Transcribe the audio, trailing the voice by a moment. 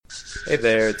Hey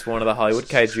there, it's one of the Hollywood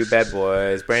Kaiju bad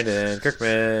boys, Brandon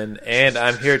Kirkman, and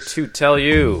I'm here to tell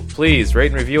you, please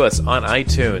rate and review us on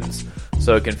iTunes,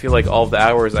 so it can feel like all the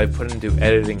hours I've put into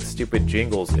editing stupid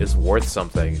jingles is worth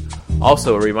something.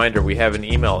 Also, a reminder, we have an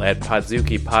email at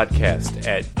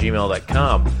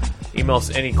podzukipodcast@gmail.com. Email us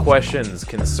any questions,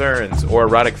 concerns, or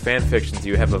erotic fanfictions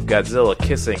you have of Godzilla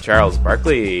kissing Charles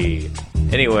Barkley.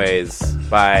 Anyways,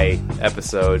 by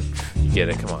episode, you get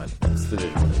it, come on, it's the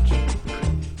digital age.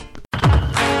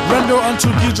 Render unto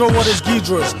Ghidra what is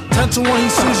Ghidra's. 10 to 1 he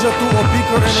sees you through a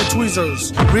beaker and a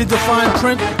tweezers. Read the fine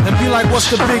print and be like, what's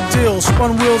the big deal?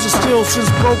 Spun wheels of steel since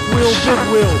broke wheel, big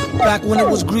wheel. Back when it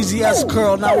was greasy as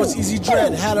curl, now it's easy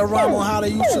dread. Had a rhyme on how they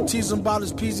used to tease him about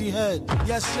his peasy head.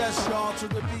 Yes, y'all, to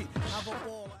the beat. Have a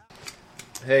ball.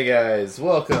 Hey guys,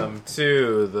 welcome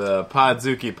to the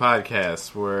Podzuki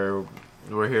podcast, where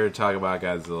we're here to talk about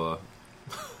Godzilla.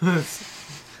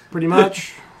 Pretty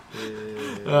much.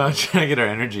 Trying to get our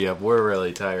energy up. We're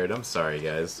really tired. I'm sorry,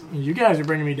 guys. You guys are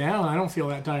bringing me down. I don't feel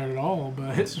that tired at all,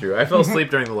 but It's true. I fell asleep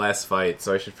during the last fight,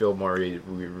 so I should feel more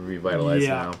revitalized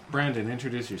now. Brandon,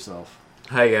 introduce yourself.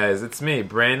 Hi guys, it's me,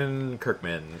 Brandon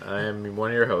Kirkman. I'm one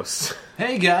of your hosts.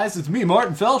 Hey guys, it's me,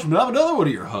 Martin Felshman. I'm another one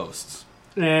of your hosts.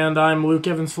 and I'm Luke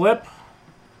Evans Flip.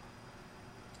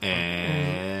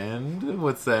 And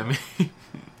what's that mean?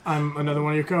 I'm another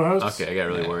one of your co-hosts. Okay, I got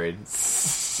really worried.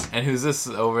 And who's this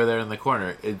over there in the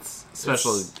corner? It's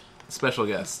special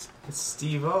guest. It's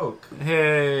Steve Oak.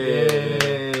 Hey!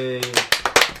 Yay!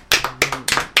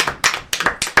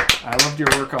 I loved your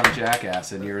work on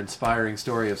Jackass and your inspiring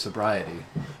story of sobriety.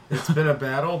 It's been a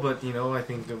battle, but I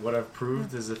think that what I've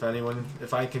proved is if I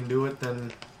can do it,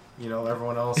 then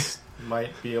everyone else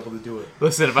might be able to do it.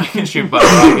 Listen, if I can shoot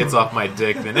bottle rockets off my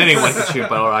dick, then anyone can shoot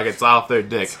bottle rockets off their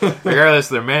dick, regardless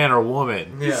if they're man or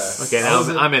woman. Yeah. Okay, now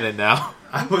I'm in it now.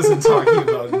 I wasn't talking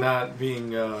about not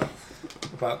being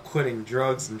about quitting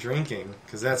drugs and drinking,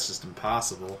 because that's just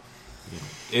impossible.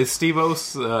 Is Steve-O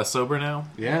sober now?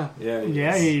 Yeah.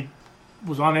 Yeah, he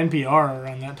was on NPR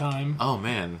around that time. Oh,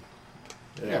 man.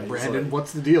 Yeah, he's Brandon, like-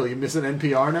 what's the deal? You missing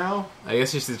NPR now? I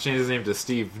guess you should change his name to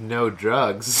Steve No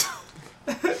Drugs.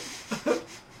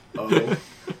 Oh. And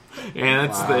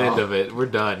that's the end of it. We're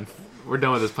done. We're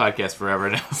done with this podcast forever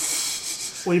now.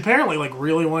 Well, he apparently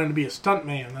really wanted to be a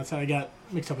stuntman. That's how he got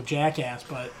mixed up with Jackass,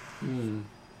 but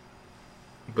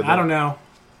But I don't know.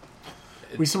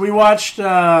 We watched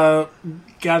Godzilla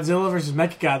vs.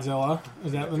 Mechagodzilla.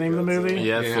 Is that the name of the movie?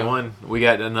 Yeah, that's the one. We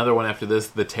got another one after this,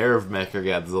 The Terror of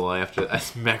Mechagodzilla. After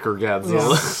that's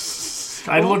Mechagodzilla.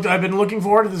 I've been looking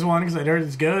forward to this one because I'd heard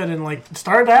it's good, and it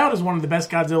started out as one of the best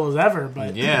Godzillas ever.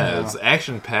 But Yeah, it's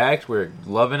action packed. We're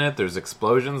loving it. There's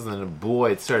explosions, and then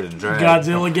boy, it started to drag.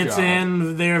 Godzilla gets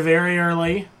in there very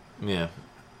early, Yeah,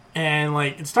 and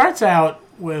it starts out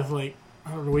with do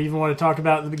we even want to talk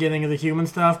about the beginning of the human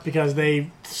stuff because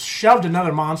they shoved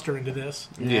another monster into this,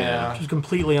 yeah. which is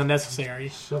completely unnecessary.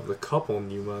 Shoved a couple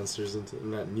new monsters into,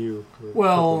 not new, but a couple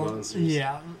Well, monsters.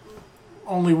 yeah,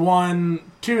 only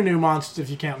two new monsters if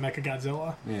you count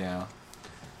Mechagodzilla. Yeah.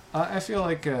 I feel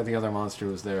like the other monster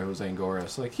who was there, who was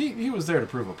Anguirus, he was there to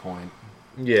prove a point.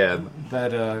 Yeah,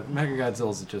 That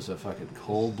Mechagodzilla's just a fucking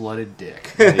cold-blooded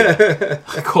dick.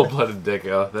 cold-blooded dick.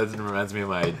 Oh, that reminds me of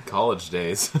my college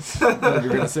days. You're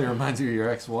going to say it reminds you of your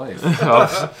ex-wife.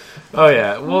 Oh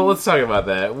yeah. Well, let's talk about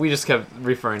that. We just kept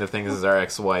referring to things as our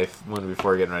ex-wife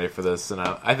before getting ready for this, and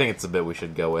I think it's a bit we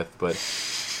should go with. But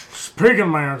Speaking of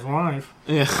my ex-wife,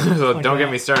 yeah, so Like don't get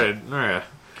that. me started.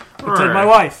 take my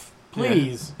wife,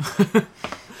 please.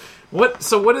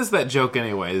 So what is that joke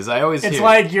anyways? I always It's hear.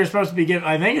 like you're supposed to be giving.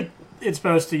 I think it's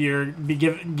supposed to be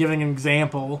giving an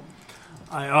example.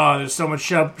 There's so much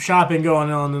shopping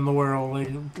going on in the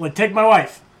world. Like take my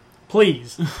wife,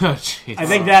 please. Oh, jeez. I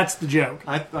think that's the joke.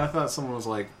 I thought someone was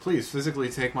like, please physically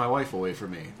take my wife away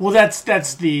from me. Well, that's what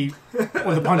the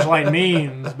punchline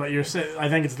means. But I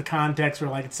think it's the context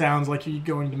where it sounds like you're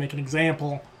going to make an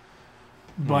example,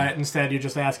 but instead you're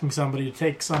just asking somebody to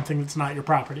take something that's not your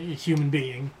property, a human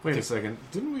being. Wait a second.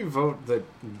 Didn't we vote that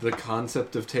the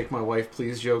concept of take my wife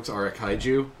please jokes are a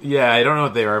kaiju? Yeah, I don't know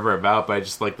what they were ever about, but I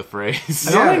just like the phrase.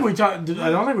 I don't think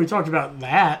we talked about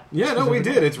that. Yeah, no, we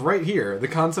did. It's right here. The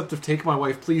concept of take my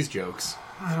wife please jokes.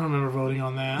 I don't remember voting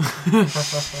on that.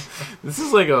 This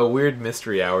is like a weird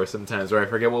mystery hour sometimes where I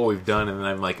forget what we've done, and then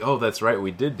I'm like, oh, that's right,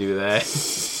 we did do that.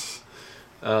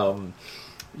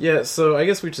 Yeah, so I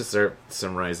guess we should start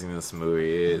summarizing this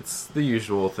movie. It's the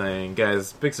usual thing.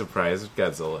 Guys, big surprise,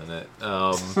 Godzilla in it.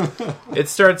 It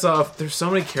starts off, there's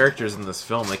so many characters in this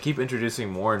film. They keep introducing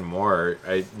more and more.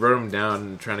 I wrote them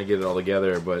down trying to get it all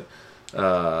together, but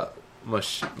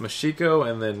Mashiko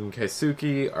and then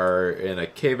Kaisuke are in a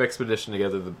cave expedition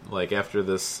together. Like after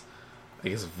this, I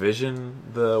guess vision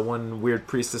the one weird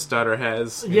priestess daughter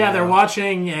has. Yeah, they're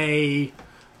watching a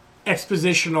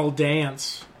expositional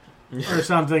dance or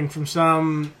something from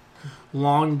some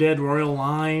long dead royal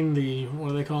line. What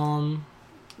do they call them?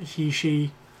 He,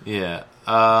 she. Yeah.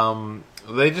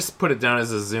 They just put it down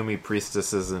as Azumi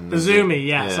priestesses and Azumi,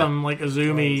 yeah, some like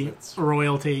Azumi That's-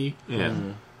 royalty. Yeah.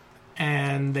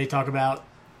 And they talk about,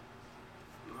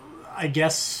 I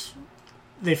guess,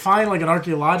 they find like an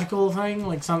archaeological thing,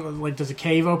 like something like, does a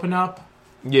cave open up?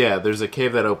 Yeah, there's a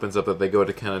cave that opens up that they go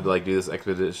to kind of like do this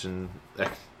expedition.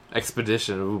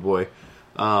 Oh boy.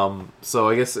 So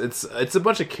I guess it's a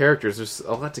bunch of characters. There's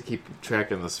a lot to keep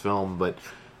track in this film, but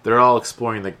they're all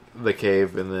exploring the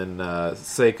cave, and then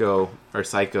Seiko, or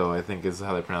Psycho, I think is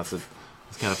how they pronounce it.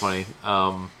 It's kind of funny.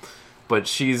 But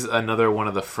she's another one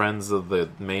of the friends of the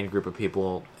main group of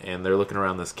people, and they're looking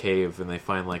around this cave, and they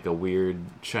find like a weird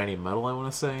shiny metal, I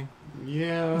want to say.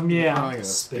 Yeah. Yeah. Like a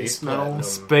Space space metal. platinum.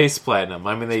 Space platinum.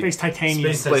 I mean, Space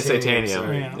titanium. Space- Space titanium.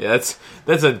 sorry. Yeah.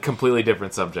 That's a completely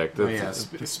different subject. Oh, yeah,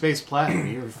 space platinum.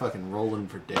 You're fucking rolling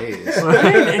for days.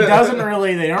 It doesn't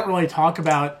really, they don't really talk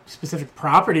about specific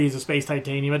properties of space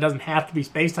titanium. It doesn't have to be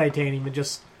space titanium, it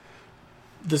just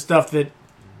the stuff that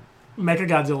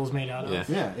Mechagodzilla is made out of. Yeah.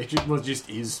 Yeah, it just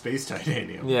is space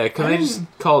titanium. Yeah, can they just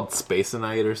call it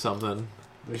Spaceonite or something?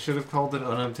 They should have called it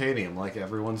unobtainium, like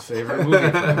everyone's favorite movie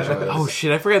franchise. Oh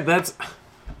shit, I forgot that's...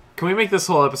 Can we make this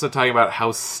whole episode talking about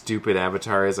how stupid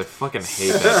Avatar is? I fucking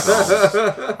hate that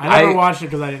film. I never watched it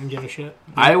because I didn't give a shit.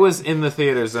 I was in the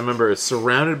theaters, I remember,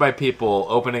 surrounded by people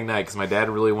opening night because my dad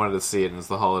really wanted to see it and it was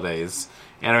the holidays.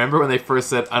 And I remember when they first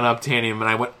said unobtainium and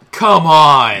I went, come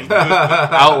on!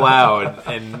 Out loud.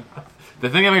 And the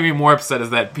thing that made me more upset is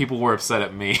that people were upset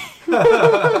at me.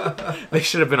 They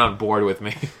should have been on board with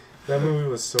me. That movie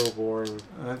was so boring.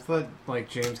 I thought, like,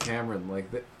 James Cameron, like,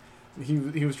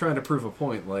 he was trying to prove a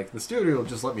point. Like, the studio will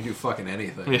just let me do fucking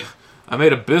anything. Yeah. I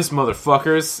made Abyss,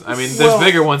 motherfuckers. I mean, there's Well-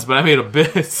 bigger ones, but I made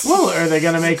Abyss. Well, are they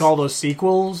going to make all those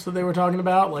sequels that they were talking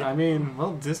about? Like, I mean,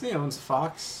 well, Disney owns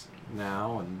Fox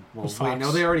now, and well, Who's wait, Fox?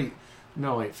 no, they already.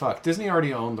 No, wait, fuck. Disney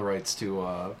already owned the rights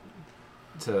to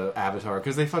Avatar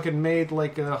because they fucking made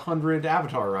like 100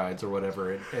 Avatar rides or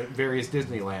whatever at various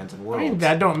Disneylands and I worlds. mean,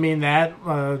 that don't mean that.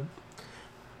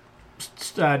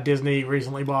 Disney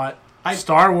recently bought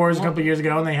Star Wars a couple years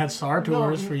ago, and they had Star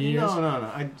Tours for years.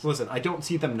 No. Listen, I don't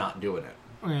see them not doing it.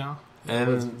 Yeah.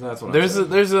 And That's what I'm there's saying.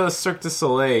 there's a Cirque du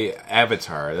Soleil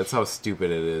Avatar. That's how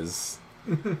stupid it is.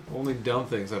 Only dumb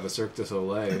things have a Cirque du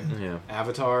Soleil. Yeah.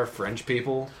 Avatar, French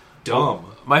people, dumb.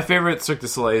 My favorite Cirque du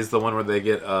Soleil is the one where they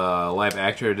get a live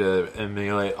actor to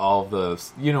emulate all of the...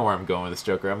 You know where I'm going with this,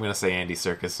 Joker. I'm going to say Andy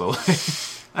Circus Soleil.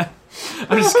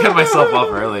 I'm just cutting myself off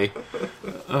early.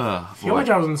 I feel like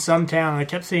I was in some town and I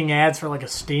kept seeing ads for like a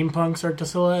steampunk Cirque du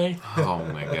Soleil. Oh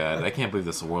my god. I can't believe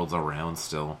this world's around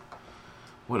still.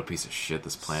 What a piece of shit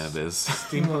this planet is.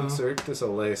 Steampunk Cirque du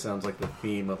Soleil sounds like the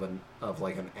theme of an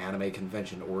anime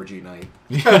convention orgy night.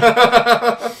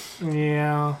 Yeah.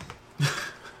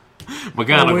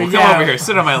 McGonagall, come yeah. over here.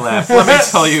 Sit on my lap. Let me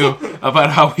tell you about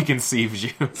how we conceived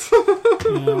you.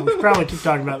 Yeah, we should probably keep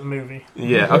talking about the movie.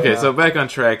 Yeah, okay, so back on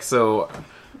track. So,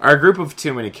 our group of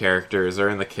too many characters are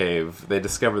in the cave. They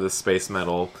discover the space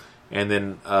metal, and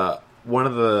then one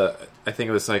of the, I think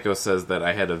it was Psycho, says that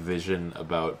I had a vision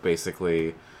about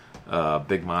basically a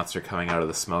big monster coming out of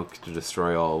the smoke to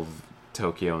destroy all of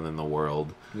Tokyo and then the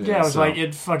world. Yeah, it was so- like,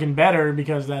 it's fucking better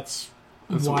because that's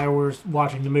why we're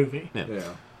watching the movie. Yeah.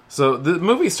 Yeah. So the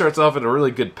movie starts off at a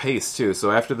really good pace too. So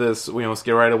after this, we almost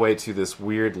get right away to this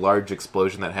weird large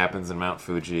explosion that happens in Mount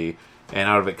Fuji, and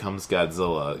out of it comes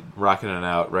Godzilla, rocking it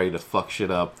out, ready to fuck shit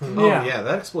up. Oh Yeah. yeah,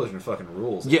 that explosion fucking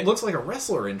rules. Yeah. It looks like a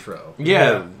wrestler intro.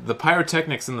 Yeah, the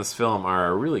pyrotechnics in this film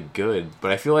are really good,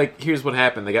 but I feel like here's what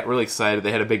happened: they got really excited,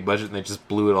 they had a big budget, and they just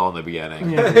blew it all in the beginning.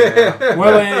 Yeah.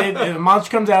 Well, a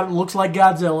monster comes out, it looks like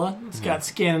Godzilla. It's got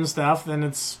skin and stuff. Then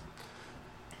it's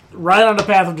right on the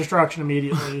path of destruction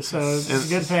immediately. So it's a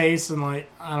good pace, and like,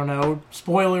 I don't know.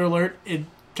 Spoiler alert: it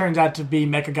turns out to be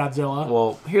Mechagodzilla.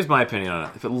 Well, here's my opinion on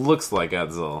it: if it looks like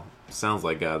Godzilla, sounds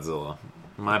like Godzilla,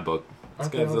 in my book, it's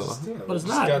Aren't they all Godzilla. just- yeah, But it's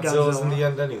just not Godzilla's in Godzilla. the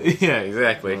end anyway. Yeah,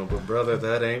 exactly. Oh, but brother,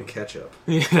 that ain't ketchup.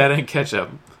 Yeah, that ain't ketchup.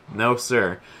 No,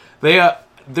 sir.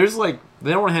 There's like,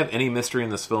 they don't want to have any mystery in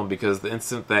this film because the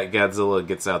instant that Godzilla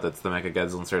gets out, that's the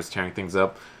Mechagodzilla, and starts tearing things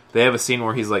up, they have a scene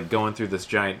where he's like going through this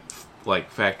giant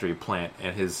like factory plant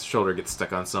and his shoulder gets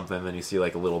stuck on something and then you see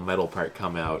like a little metal part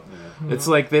come out. It's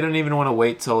like they didn't even want to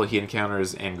wait till he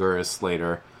encounters Anguirus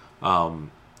later.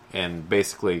 and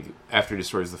basically, after he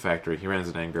destroys the factory, he runs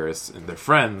into Anguirus, and they're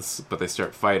friends, but they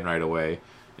start fighting right away.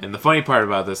 And the funny part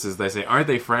about this is they say, aren't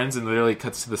they friends? And it literally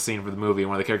cuts to the scene for the movie, and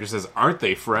one of the characters says, aren't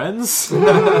they friends?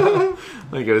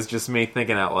 Like, it was just me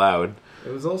thinking out loud.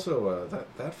 It was also,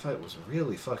 that fight was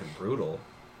really fucking brutal.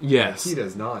 Yes. He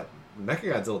does not...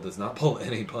 Mechagodzilla does not pull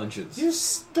any punches. He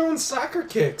was throwing soccer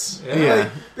kicks. Yeah.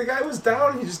 Like, the guy was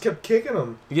down, he just kept kicking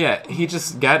him. Yeah, he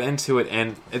just got into it,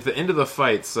 and at the end of the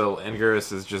fight, so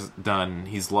Anguirus is just done.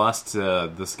 He's lost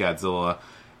to this Godzilla,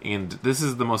 and this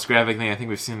is the most graphic thing I think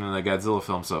we've seen in a Godzilla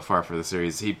film so far for the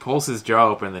series. He pulls his jaw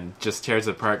open and just tears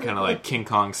it apart, kind of like King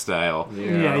Kong style.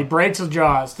 Yeah, he breaks his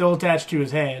jaw. It's still attached to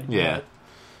his head. Yeah. but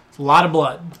it's a lot of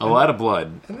blood. A lot of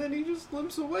blood. And then he just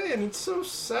limps away, and it's so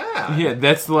sad. Yeah,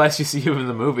 that's the last you see him in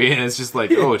the movie, and it's just like,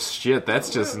 oh shit, that's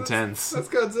just intense. That's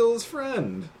Godzilla's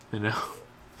friend. You know?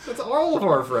 That's all of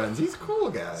our friends. He's a cool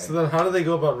guy. So then how do they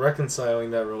go about reconciling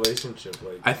that relationship?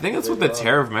 Like, I think that's do what they the go out-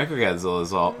 terror of Mechagodzilla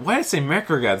is all. Why did I say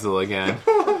Mechagodzilla again?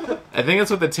 I think that's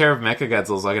what the terror of Mechagodzilla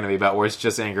is all going to be about, where it's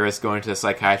just Anguirus going to a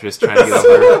psychiatrist trying to get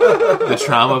over the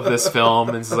trauma of this film,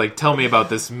 and it's like, tell me about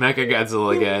this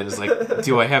Mechagodzilla again. It's like,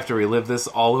 do I have to relive this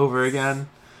all over again?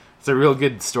 It's a real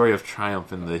good story of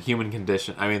triumph in the human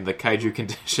condition. I mean, the kaiju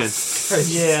condition.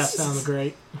 Yeah, sounds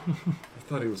great. I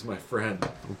thought he was my friend.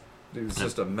 He was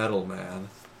just a metal man.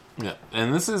 Yeah,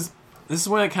 and this is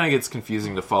when it kind of gets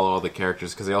confusing to follow all the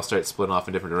characters, because they all start splitting off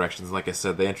in different directions. Like I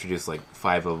said, they introduced like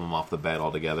 5 of them off the bat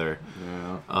altogether.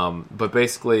 Yeah. But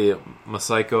basically,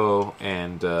 Masako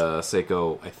and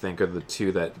Seiko, I think, are the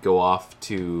two that go off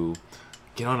to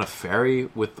get on a ferry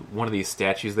with one of these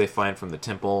statues they find from the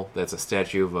temple. That's a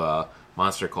statue of a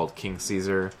monster called King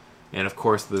Caesar. And of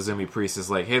course, the Zumi priest is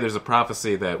like, hey, there's a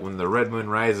prophecy that when the red moon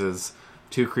rises,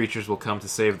 2 creatures will come to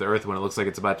save the earth when it looks like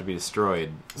it's about to be destroyed.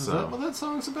 Is So, that what that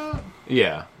song's about?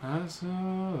 yeah. I saw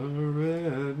a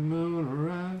red moon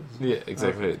rise. Yeah,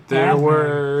 exactly. Okay. There Batman.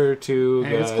 were 2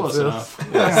 Hey, it's gods. close enough.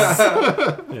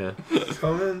 Yeah.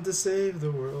 Coming to save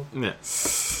the world. Yeah.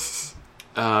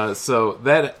 So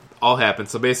that all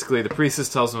happens. So basically, the priestess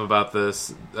tells them about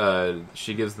this.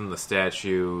 She gives them the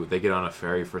statue. They get on a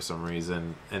ferry for some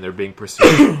reason, and they're being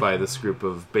pursued by this group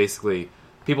of basically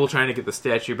people trying to get the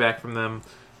statue back from them.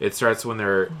 It starts when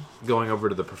they're going over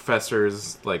to the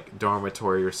professor's like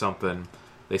dormitory or something.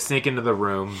 They sneak into the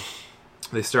room.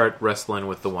 They start wrestling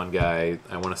with the one guy.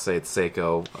 I want to say it's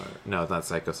Seiko. No, it's not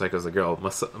Seiko. Seiko's the girl.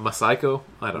 Masako?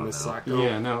 I don't know. Misako.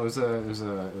 Yeah, no, it was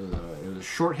a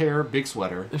short hair, big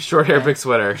sweater. Short hair, big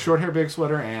sweater. Short hair, big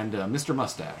sweater, and Mr.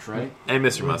 Mustache, right? And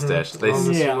Mr. Mustache. They, Oh,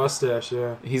 Mr. Yeah. Mustache,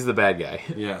 yeah. he's the bad guy.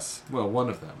 Yes. Well, one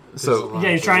of them. So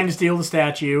Yeah, he's trying to steal the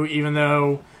statue, even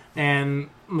though, and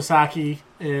Masaki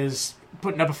is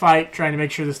putting up a fight, trying to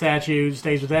make sure the statue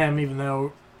stays with them, even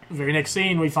though the very next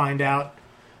scene we find out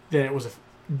that it was a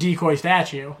decoy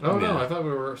statue. Oh, Yeah. no, I thought we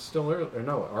were still early. Or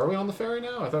no, are we on the ferry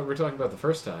now? I thought we were talking about the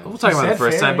first time. we'll talk about the said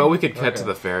first time, ferry. but we could cut Okay. to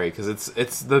the ferry because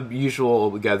it's the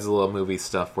usual Godzilla movie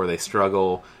stuff where they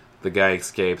struggle, the guy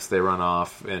escapes, they run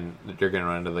off, and you're gonna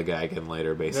run into the guy again later.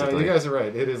 No, Basically, you guys are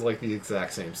right. It is like the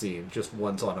exact same scene, just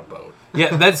one's on a boat.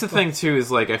 yeah, that's the thing too. Is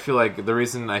like I feel like the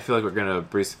reason I feel like we're gonna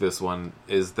breeze through this one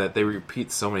is that they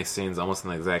repeat so many scenes almost in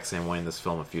the exact same way in this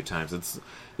film a few times.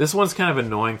 This one's kind of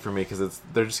annoying for me because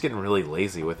they're just getting really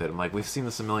lazy with it. I'm like, we've seen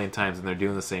this a million times and they're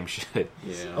doing the same shit.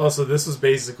 Yeah. Also, this was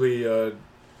basically a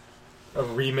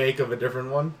remake of a different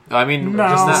one. I mean, No.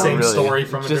 just The not same really. story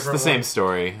from a just different the same one?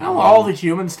 story. Oh, all the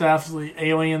human stuff, the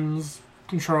aliens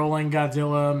controlling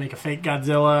Godzilla, make a fake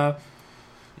Godzilla.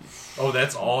 Oh,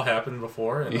 that's all happened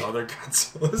before in other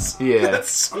Godzillas? Yeah. That's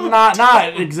so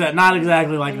Not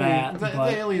exactly like that. The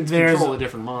but aliens there's control a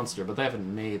different monster, but they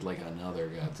haven't made like another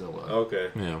Godzilla. Okay.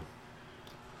 Yeah.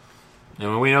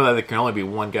 And we know that there can only be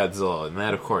one Godzilla, and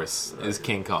that, of course, is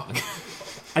King Kong.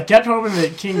 I kept hoping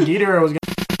that King Ghidorah was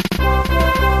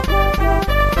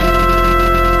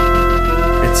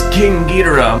It's King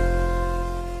Ghidorah.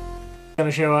 going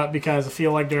to show up because I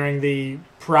feel like during the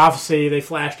prophecy they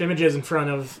flashed images in front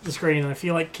of the screen, and I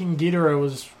feel like King Ghidorah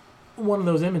was one of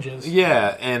those images.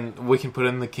 Yeah, and we can put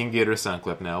in the King Ghidorah sound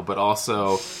clip now, but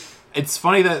also, it's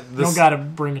funny that You this... don't got to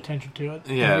bring attention to it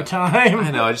Yeah. every time.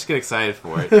 I know, I just get excited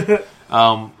for it.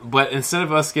 But instead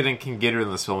of us getting King Ghidorah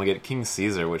in this film, we get King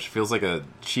Caesar, which feels like a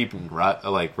cheap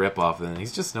rip-off, and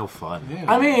he's just no fun.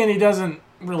 Yeah. I mean, he doesn't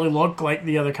really look like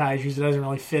the other kaijus. He doesn't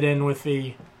really fit in with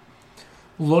the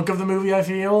look of the movie, I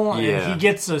feel. Yeah. And he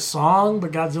gets a song,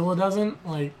 but Godzilla doesn't.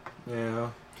 Like, Yeah.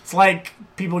 it's like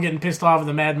people getting pissed off at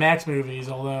the Mad Max movies,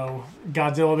 although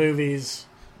Godzilla movies,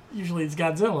 usually it's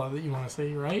Godzilla that you want to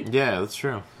see, right? Yeah, that's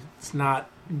true. It's not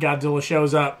Godzilla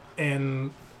shows up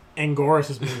in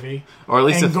Angoras' movie. Or at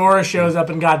least Angora shows up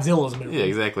in Godzilla's movie. yeah,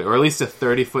 exactly. Or at least a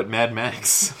 30-foot Mad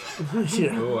Max.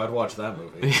 Yeah. Oh, I'd watch that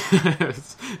movie.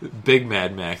 Big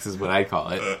Mad Max is what I call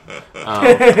it.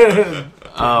 Mad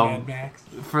Max.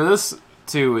 For this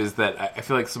too is that I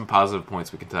feel like some positive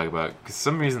points we can talk about, because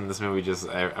some reason this movie just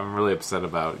I'm really upset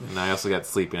about, and I also got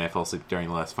sleepy and I fell asleep during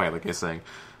the last fight, like I was saying.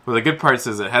 But the good parts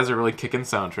is it has a really kicking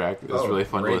soundtrack. It was really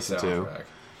fun to listen to.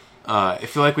 I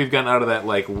feel like we've gotten out of that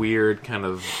like weird kind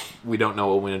of we don't know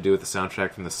what we're going to do with the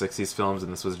soundtrack from the 60s films,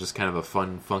 and this was just kind of a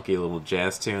fun, funky little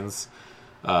jazz tunes.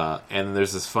 And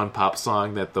there's this fun pop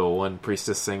song that the one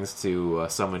priestess sings to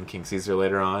summon King Caesar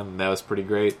later on, and that was pretty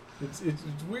great. It's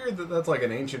weird that that's like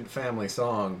an ancient family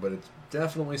song, but it's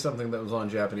definitely something that was on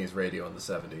Japanese radio in the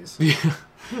 70s. Yeah,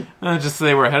 just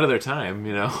they were ahead of their time,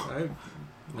 you know.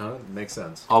 No, it makes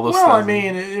sense. All those Well, I stuff.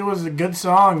 mean, it was a good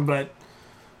song, but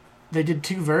they did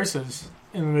 2 verses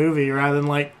in the movie rather than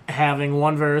like having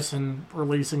one verse and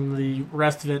releasing the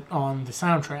rest of it on the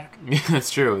soundtrack. Yeah,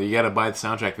 that's true. You got to buy the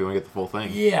soundtrack if you want to get the full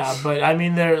thing. Yeah, but I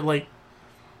mean, they're like,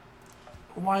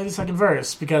 why the second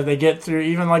verse? Because they get through,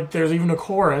 even like, there's even a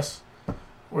chorus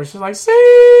where it's just like,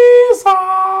 Caesar!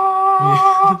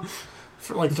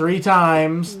 For like 3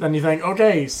 times. Then you think,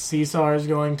 okay, Caesar is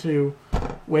going to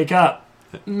wake up.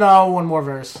 No, one more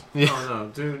verse. Yeah. Oh, no,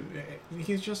 dude.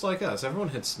 He's just like us. Everyone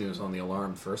hits snooze on the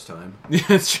alarm first time. Yeah,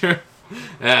 that's true.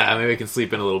 Yeah, maybe we can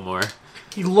sleep in a little more.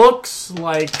 He looks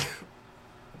like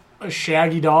a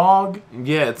shaggy dog.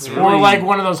 Yeah, it's really... Or like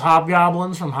one of those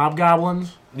hobgoblins from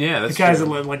Hobgoblins. Yeah, that's Because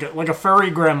true. like a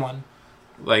furry gremlin.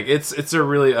 Like, it's a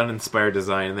really uninspired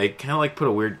design, and they kind of like put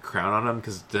a weird crown on him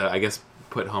because I guess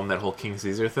put home that whole King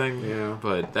Caesar thing. Yeah.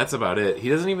 But that's about it. He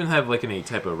doesn't even have like any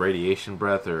type of radiation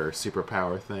breath or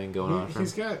superpower thing going on for him.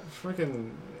 He's got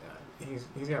freaking...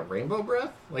 He's got rainbow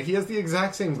breath? Like, he has the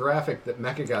exact same graphic that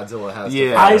Mechagodzilla has.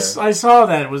 Yeah. I saw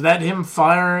that. Was that him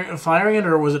firing it,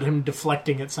 or was it him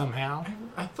deflecting it somehow?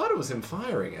 I thought it was him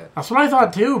firing it. That's what I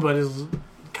thought too, but it's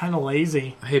kind of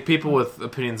lazy. Hey, people with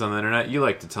opinions on the internet, you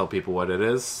like to tell people what it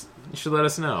is. You should let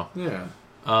us know. Yeah.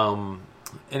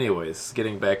 Anyways,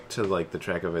 getting back to like the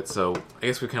track of it. So I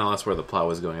guess we kind of lost where the plot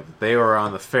was going. They were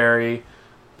on the ferry.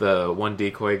 The one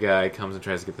decoy guy comes and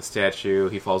tries to get the statue.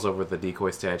 He falls over the decoy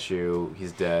statue.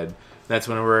 He's dead. That's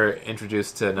when we're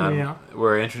introduced to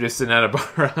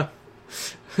Nanabara.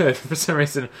 For some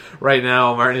reason, right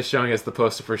now, Martin is showing us the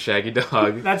poster for Shaggy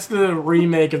Dog. That's the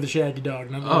remake of the Shaggy Dog,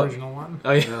 not the original one.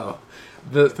 Oh yeah. No.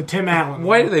 The Tim Allen.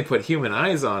 Why one. do they put human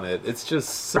eyes on it? It's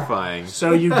just terrifying.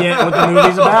 So you get what the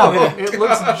movie's about. It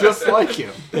looks just like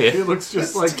him. Yeah. It looks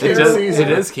just like It King does. Caesar.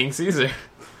 It is King Caesar.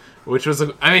 Which was,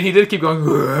 I mean, he did keep going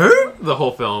the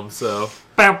whole film, so.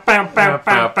 Bow, bow, bow,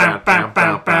 bow, bow, bow,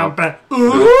 bow, bow, bow.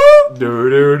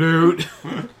 Doo-doo-doo.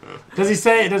 Does he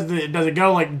say it? Does it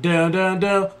go like dun dun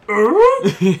dun,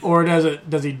 or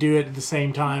does he do it at the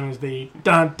same time as the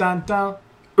dun dun dun?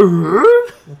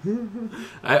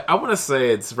 I want to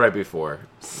say it's right before.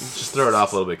 Just throw it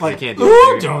off a little bit because Like you can't do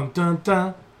it. dun dun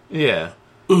dun. Yeah.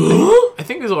 I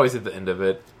think it was always at the end of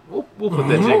it. We'll put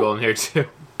that jingle in here too.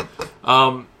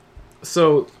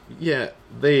 So yeah,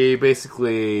 they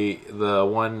basically, the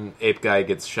one ape guy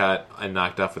gets shot and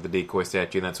knocked off with the decoy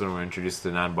statue, and that's when we're introduced to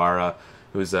Nanbara,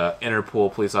 who's a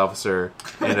Interpol police officer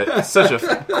and such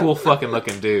a cool fucking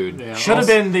looking dude. Yeah. Should have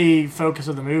been the focus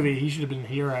of the movie. He should have been the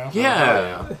hero.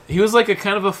 Yeah, he was like a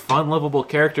kind of a fun, lovable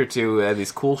character too. He had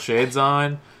these cool shades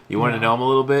on. You wanted to know him a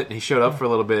little bit, and he showed up for a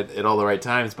little bit at all the right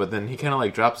times, but then he kind of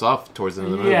like drops off towards the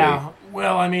end of the movie. Yeah.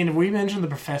 Well, I mean, have we mentioned the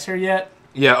professor yet?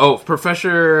 Yeah. Oh,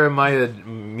 Professor Miyajima.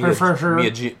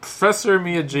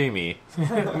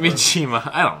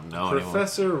 Miyajima. I don't know anymore.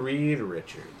 Professor Reed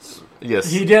Richards. Yes.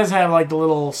 He does have like the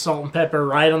little salt and pepper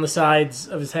right on the sides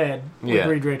of his head. With Yeah.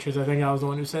 Reed Richards. I think I was the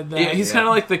one who said that. Yeah, he's Yeah. kind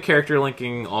of like the character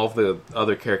linking all of the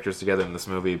other characters together in this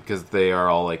movie because they are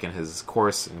all like in his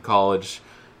course in college,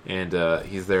 and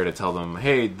he's there to tell them,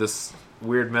 "Hey, this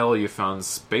weird metal you found,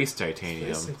 space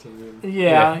titanium."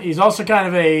 Yeah, he's also kind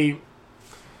of a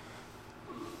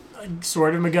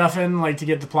sort of MacGuffin, like to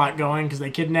get the plot going, because they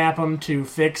kidnap him to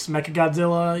fix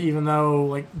Mechagodzilla, even though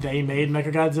like they made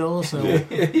Mechagodzilla. So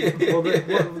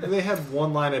They had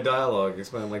one line of dialogue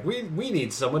explaining, like, we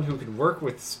need someone who can work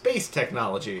with space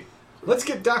technology. Let's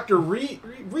get Dr. Reed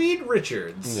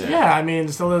Richards. yeah, I mean,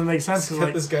 it still doesn't make sense. 'Cause, Get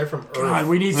like, this guy from Earth. God,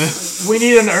 we need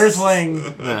an Earthling,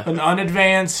 an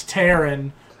unadvanced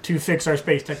Terran, to fix our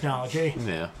space technology.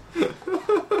 Yeah.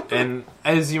 And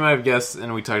as you might have guessed,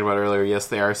 and we talked about earlier, yes,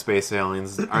 they are space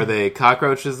aliens. Are they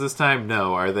cockroaches this time?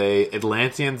 No. Are they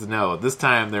Atlanteans? No. This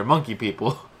time they're monkey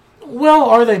people. Well,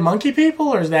 are they monkey people,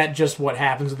 or is that just what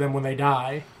happens to them when they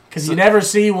die? Because you never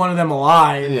see one of them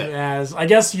alive. Yeah. As I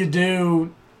guess you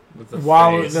do. With the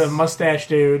While face. the mustache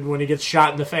dude, when he gets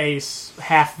shot in the face,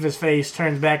 half of his face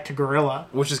turns back to gorilla.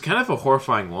 Which is kind of a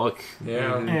horrifying look.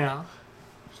 Yeah. Yeah.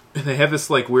 And they have this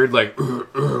like weird like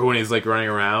when he's like running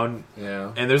around.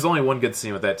 Yeah. And there's only one good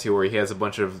scene with that too, where he has a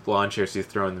bunch of lawn chairs he's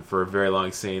throwing for a very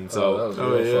long scene. So that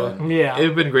was real fun. Yeah. it'd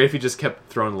have been great if he just kept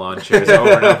throwing lawn chairs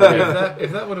over and over again.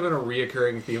 If that would have been a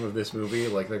reoccurring theme of this movie,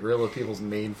 like the gorilla people's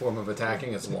main form of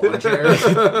attacking is lawn chairs,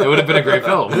 It would have been a great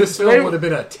film. this film would have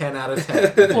been a 10 out of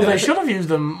 10. Well, they should have used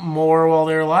them more while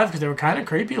they were alive because they were kind of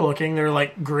creepy looking. They were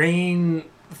like green,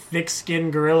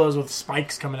 thick-skinned gorillas with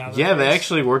spikes coming out of their Yeah, they face.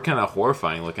 actually were kind of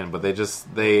horrifying looking, but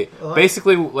they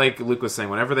basically, like Luke was saying,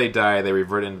 whenever they die, they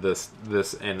revert into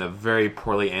this in a very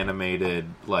poorly animated,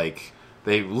 like,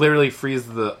 they literally freeze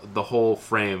the whole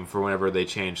frame for whenever they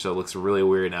change, so it looks really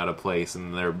weird and out of place,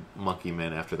 and they're monkey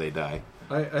men after they die.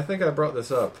 I think I brought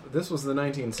this up. This was the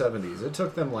 1970s. It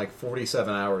took them like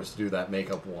 47 hours to do that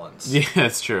makeup once. Yeah,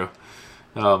 that's true.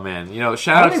 Oh man, I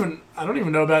shout out don't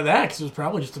even know about that because it was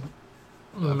probably just a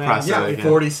process. Yeah, Again.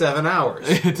 47 hours.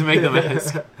 to make the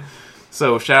mask.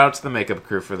 So shout out to the makeup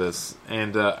crew for this,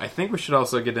 and I think we should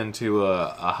also get into a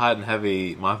hot and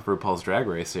heavy Moth RuPaul's Drag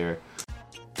Race here.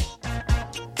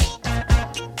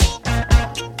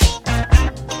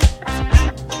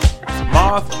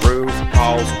 Moth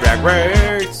RuPaul's Drag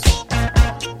Race.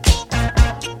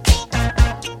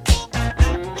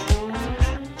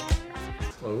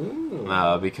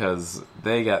 Ooh. Because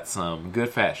they got some good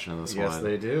fashion in this one. Yes,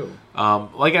 they do.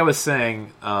 Like I was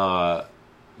saying,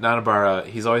 Nanabara,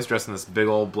 he's always dressed in this big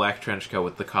old black trench coat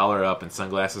with the collar up and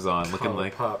sunglasses on, looking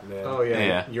like Pop, man. Oh, yeah.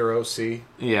 Yeah. Euro C.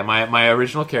 my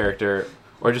original character,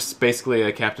 or just basically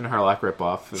a Captain Harlock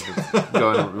ripoff,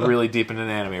 going really deep into an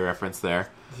anime reference there.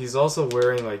 He's also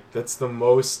wearing, like, that's the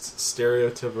most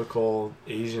stereotypical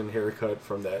Asian haircut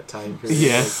from that time period.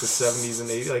 Yes. Like, the 70s and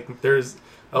 80s. Like,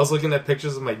 I was looking at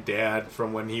pictures of my dad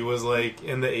from when he was, like,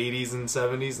 in the 80s and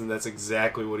 70s, and that's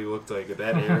exactly what he looked like. With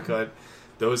that haircut,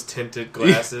 those tinted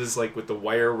glasses, like, with the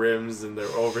wire rims and they're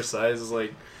oversized.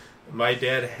 Like, my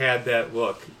dad had that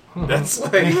look. That's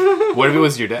like... What if it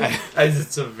was your dad?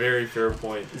 It's a very fair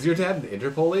point. Is your dad an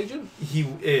Interpol agent? He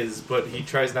is, but he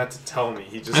tries not to tell me.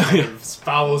 He just kind of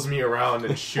follows me around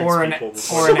and shoots or an people.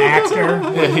 before- or an actor.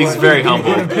 Yeah, he's very He would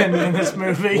have humble. been in this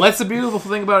movie. Well, that's the beautiful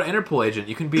thing about an Interpol agent.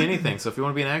 You can be anything. So if you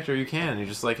want to be an actor, you can. You're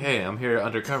just like, hey, I'm here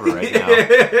undercover right now.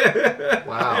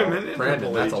 Wow. I'm an Brandon,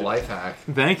 Interpol that's a agent. life hack.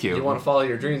 Thank you. You want to follow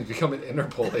your dreams, become an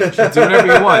Interpol agent. Do whatever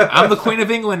you want. I'm the Queen of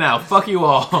England now. Fuck you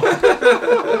all.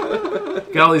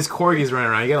 Got all these corgis running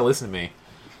around. You gotta listen to me.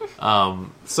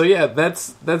 So yeah,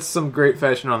 that's some great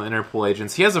fashion on the Interpol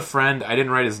agents. He has a friend. I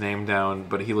didn't write his name down,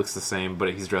 but he looks the same,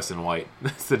 but he's dressed in white.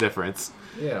 That's the difference.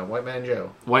 Yeah, White Man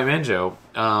Joe. White Man Joe.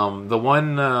 The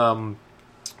one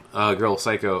girl,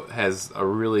 Psycho, has a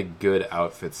really good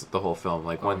outfits the whole film.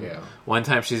 Like one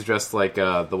time she's dressed like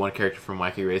the one character from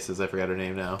Wacky Races. I forgot her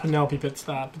name now. Penelope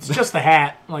Pitstop. It's just the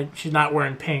hat. Like, she's not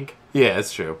wearing pink. Yeah,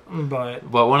 it's true. But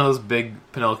But one of those big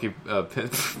Penelope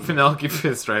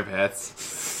pinstripe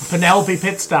hats. Penelope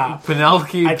Pitstop.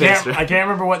 Penelope I pinstripe. can't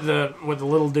remember what the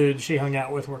little dudes she hung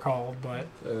out with were called, but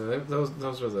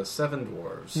Those were the Seven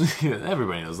Dwarves.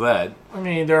 Everybody knows that. I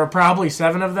mean there are probably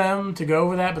 7 of them to go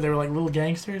over that, but they were like little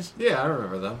gangsters. Yeah, I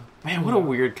remember them. Man, what a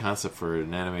weird concept for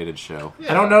an animated show. Yeah.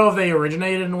 I don't know if they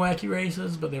originated in Wacky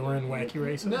Races, but they were in Wacky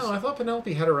Races. No, I thought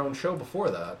Penelope had her own show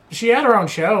before that. She had her own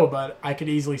show, but I could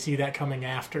easily see that coming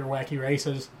after Wacky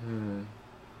Races.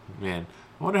 Man,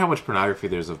 I wonder how much pornography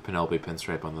there's of Penelope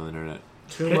Pinstripe on the internet.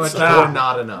 Too It's much not. or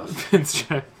not enough.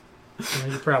 Pinstripe. I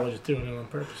mean, you're probably just doing it on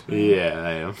purpose.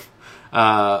 Yeah, I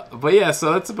am. But yeah,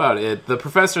 so that's about it. The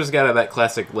professor's got that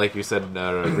classic, like you said,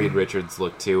 Reed Richards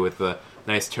look too, with the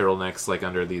nice turtlenecks, like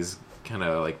under these kind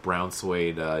of like brown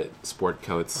suede sport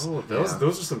coats. Oh, there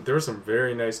were some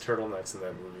very nice turtlenecks in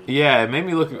that movie. Yeah, it made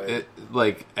me look Right.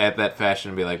 like at that fashion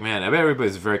and be like, man, I bet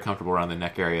everybody's very comfortable around the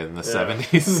neck area in the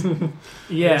 70s.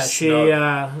 Yeah,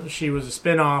 Snug. she was a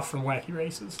spin-off from Wacky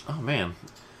Races. Oh man,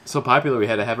 so popular we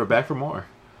had to have her back for more.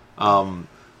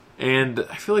 And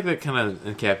I feel like that kind of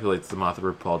encapsulates the Moth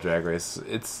RuPaul Drag Race.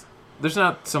 There's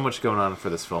not so much going on for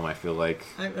this film, I feel like.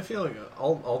 I feel like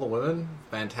all the women,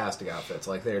 fantastic outfits.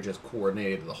 Like, they're just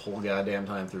coordinated the whole goddamn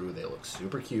time through. They look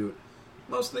super cute.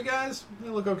 Most of the guys, they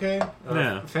look okay.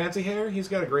 Yeah. Fancy Hair, he's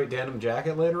got a great denim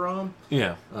jacket later on.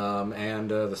 Yeah. And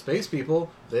the space people,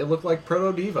 they look like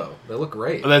Proto Devo. They look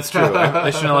great. That's true. I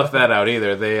shouldn't have left that out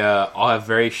either. They all have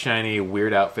very shiny,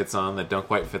 weird outfits on that don't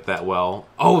quite fit that well.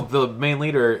 Oh, the main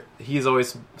leader, he's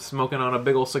always smoking on a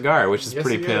big old cigar, which is Yes,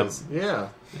 pretty he pimp. is. Yeah.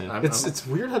 Yeah. I'm- It's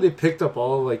weird how they picked up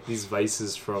all like these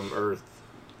vices from Earth.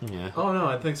 Yeah. Oh no,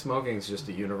 I think smoking is just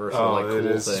a universal it cool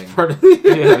is thing. part of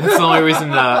Yeah, that's the only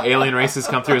reason alien races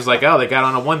come through is like, oh, they got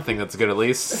onto one thing that's good at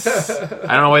least.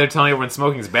 I don't know why they're telling everyone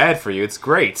smoking's bad for you. It's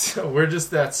great. We're just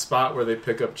that spot where they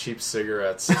pick up cheap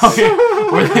cigarettes.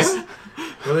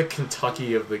 We're the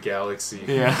Kentucky of the galaxy.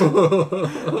 Yeah.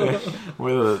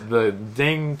 We're the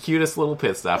dang cutest little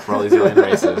pit stop for all these alien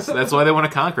races. That's why they want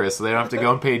to conquer us, so they don't have to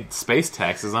go and pay space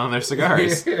taxes on their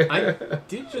cigars. I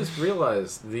did just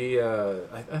realize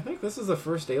I think this is the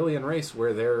first alien race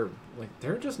where there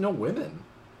are just no women.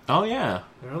 Oh, yeah.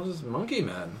 They're all just monkey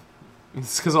men.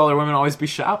 It's because all their women always be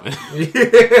shopping.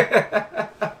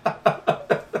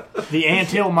 The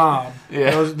Anthill Mob.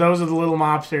 Yeah. Those are the little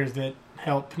mobsters that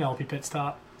help Penelope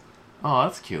Pitstop. Oh,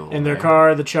 that's cute. In their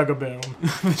car, the Chuggaboom.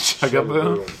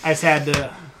 Chuggaboom. I just had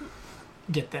to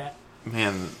get that.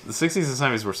 Man, the 60s and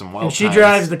 70s were some wild And she times.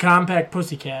 drives the compact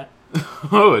Pussycat.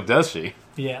 Oh, does she?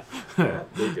 Yeah. Look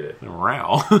at it.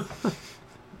 Wow.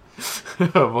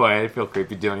 Oh boy, I feel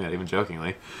creepy doing that, even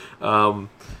jokingly.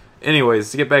 Anyways,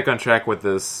 to get back on track with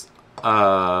this,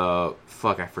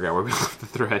 fuck, I forgot where we left the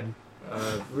thread.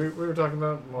 We were talking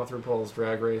about Mothra Paul's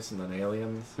Drag Race and then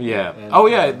Aliens. Yeah. And, Oh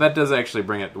yeah, that does actually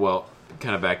bring it, well,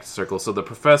 kind of back to circle. So the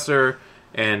professor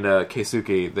and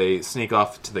Keisuke, they sneak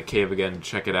off to the cave again to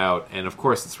check it out, and of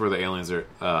course it's where the aliens are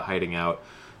hiding out.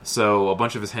 So a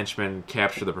bunch of his henchmen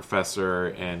capture the professor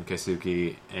and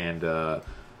Keisuke, and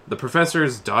the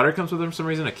professor's daughter comes with him for some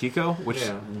reason, Akiko, which,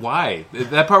 why?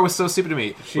 That part was so stupid to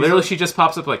me. Literally, she just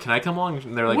pops up like, can I come along?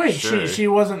 And they're like, Wait, sure. she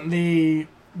wasn't the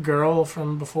girl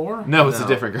from before? No, it's a No.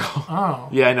 different girl. Oh.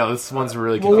 Yeah, I know, this one's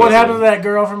really Well, confusing. what happened to that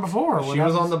girl from before? She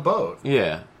was on the boat.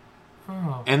 Yeah.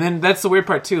 Oh. And then that's the weird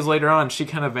part too, is later on she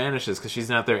kind of vanishes because she's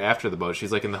not there after the boat.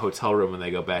 She's like in the hotel room when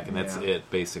they go back, and that's Yeah. it,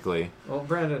 basically. Well,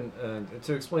 Brandon,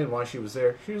 to explain why she was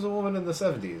there, she was a woman in the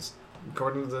 70s.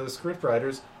 According to the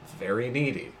scriptwriters, very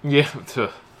needy. Yeah,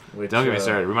 Which, don't get me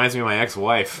started. Reminds me of my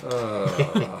ex-wife. Uh,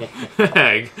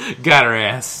 Got her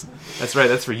ass. That's right,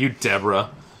 that's for you,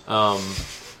 Deborah.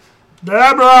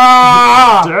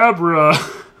 Deborah! Deborah!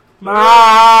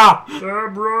 Ah!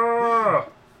 Deborah!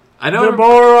 I know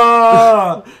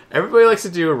Deborah! everybody likes to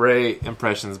do Ray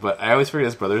impressions, but I always forget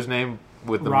his brother's name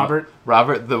with the Robert.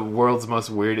 Robert, the world's most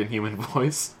weird inhuman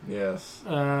voice. yes.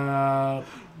 Brad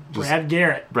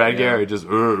Garrett. Brad Yeah. Garrett just.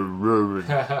 Young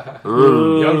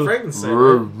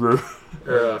Frankenstein. Right?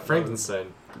 Or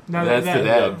Frankenstein. No, That's the Young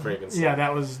dad. Frankenstein. Yeah,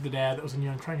 that was the dad that was in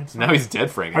Young Frankenstein. Now he's dead,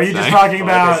 Frankenstein. Are you just talking Oh,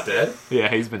 about... he's dead? Yeah,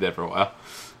 he's been dead for a while.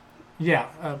 Yeah,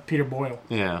 Peter Boyle.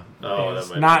 Yeah. Oh, Is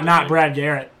that might not be not the Brad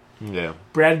Garrett. Yeah.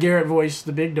 Brad Garrett voiced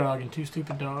the big dog in Two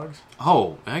Stupid Dogs.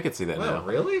 Oh, I could see that Wow, now.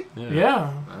 really?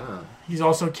 Yeah. Ah. He's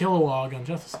also Kilowog on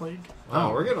Justice League. Wow,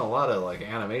 Oh. we're getting a lot of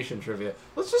animation trivia.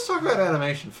 Let's just talk about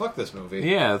animation. Fuck this movie.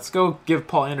 Yeah, let's go give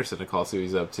Paul Anderson a call, see what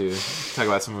he's up to. Talk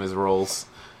about some of his roles.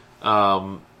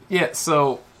 Yeah,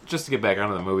 so just to get back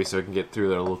onto the movie so we can get through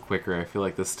that a little quicker, I feel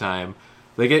like this time.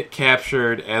 They get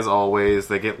captured, as always.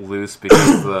 They get loose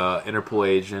because the Interpol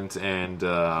agent and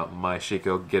Mai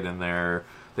Shiko get in there.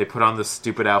 They put on the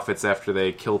stupid outfits after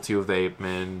they kill two of the ape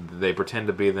men. They pretend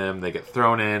to be them. They get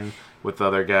thrown in with the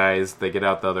other guys. They get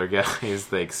out the other guys.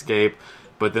 They escape.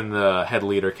 But then the head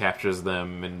leader captures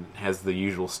them and has the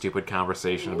usual stupid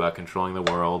conversation about controlling the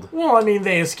world. Well, I mean,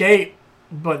 they escape,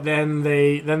 but then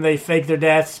they fake their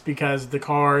deaths because the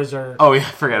cars are Oh, yeah,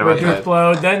 I forgot about to that.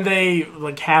 explode. Then they,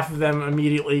 half of them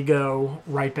immediately go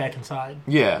right back inside.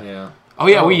 Yeah. Yeah. Oh,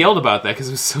 yeah, we yelled about that because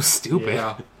it was so stupid.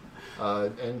 Yeah.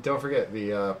 And don't forget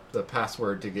the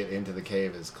password to get into the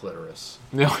cave is clitoris,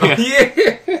 No,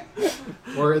 yeah. Yeah.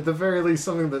 or at the very least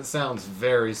something that sounds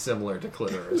very similar to It's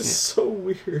clitoris. so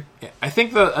weird. I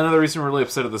think another reason we're really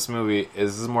upset at this movie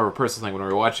is this is more of a personal thing. When we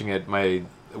were watching it,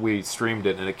 we streamed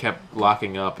it and it kept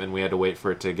locking up, and we had to wait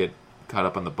for it to get caught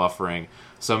up on the buffering.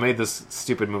 So it made this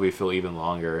stupid movie feel even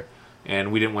longer,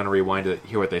 and we didn't want to rewind to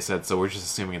hear what they said, so we're just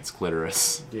assuming it's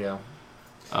clitoris. Yeah.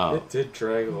 It did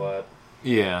drag a lot.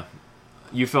 Yeah.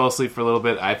 You fell asleep for a little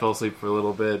bit, I fell asleep for a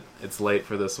little bit. It's late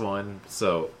for this one,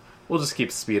 so we'll just keep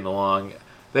speeding along.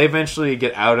 They eventually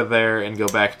get out of there and go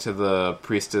back to the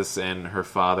priestess and her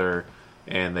father,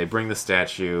 and they bring the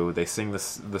statue, they sing the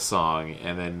song,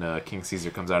 and then King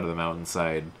Caesar comes out of the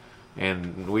mountainside.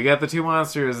 And we got the two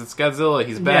monsters. It's Godzilla.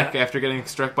 He's back after getting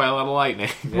struck by a lot of lightning.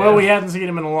 Well, we hadn't seen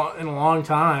him in a long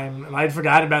time, and I'd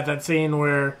forgot about that scene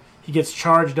where he gets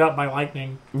charged up by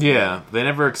lightning. Yeah, they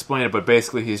never explain it, but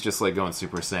basically he's just like going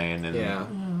Super Saiyan. And Yeah.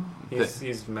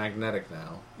 He's magnetic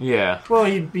now. Yeah. Well,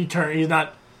 he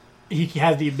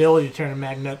has the ability to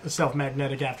turn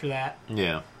self-magnetic after that,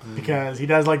 Yeah. because he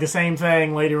does the same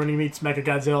thing later when he meets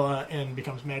Mechagodzilla and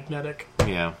becomes magnetic.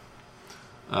 Yeah.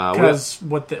 Because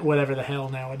whatever the hell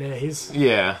nowadays.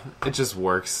 Yeah, it just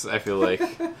works, I feel like.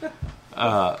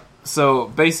 So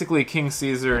basically, King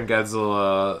Caesar and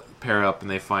Godzilla pair up and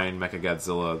they find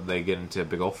Mechagodzilla. They get into a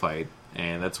big old fight,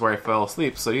 and that's where I fell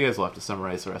asleep. So you guys will have to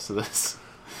summarize the rest of this.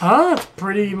 That's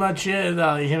pretty much it.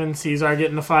 Him and Caesar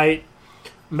get in a fight.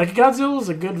 Mechagodzilla's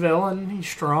a good villain. He's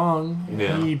strong.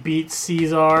 Yeah. He beats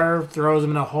Caesar, throws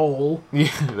him in a hole. Yeah,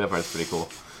 that part's pretty cool.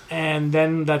 And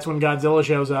then that's when Godzilla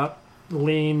shows up.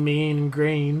 Lean, mean, and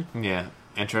green. Yeah,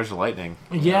 and Treasure Lightning.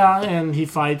 Yeah, and he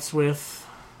fights with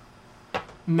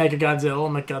Mechagodzilla.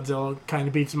 Mechagodzilla kind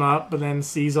of beats him up, but then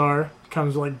Caesar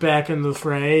comes like back into the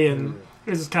fray, and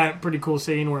there's this kind of pretty cool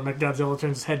scene where Mechagodzilla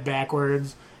turns his head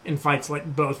backwards and fights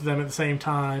like both of them at the same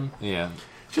time. Yeah.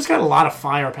 It's just got a lot of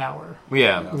firepower.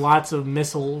 Yeah. Lots of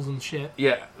missiles and shit.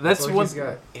 Yeah, that's like one. He's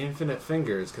got infinite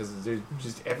fingers because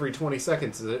just every 20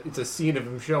 seconds it's a scene of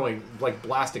him showing like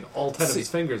blasting all 10 of his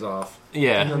fingers off.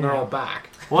 Yeah. And then they're all back.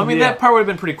 Well, I mean, Yeah. that part would have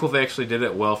been pretty cool if they actually did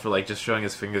it well for like just showing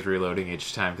his fingers reloading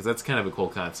each time, because that's kind of a cool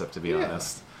concept, to be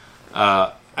honest.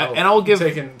 And I'll give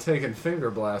taking finger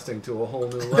blasting to a whole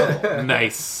new level.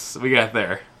 nice. We got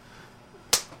there.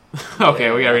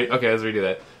 Okay, let's redo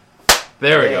that.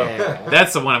 There we go.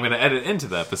 That's the one I'm going to edit into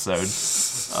the episode.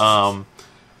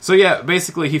 So yeah,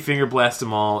 basically he finger blasts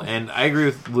them all, and I agree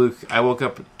with Luke. I woke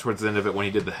up towards the end of it when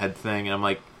he did the head thing, and I'm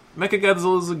like,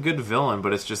 Mechagodzilla is a good villain,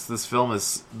 but it's just this film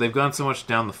they've gone so much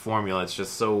down the formula. It's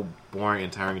just so boring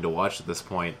and tiring to watch at this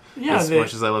point. Yeah, as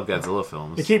much as I love Godzilla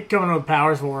films. They keep coming with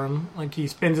powers for him. Like he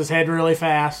spins his head really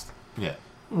fast Yeah, at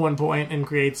one point and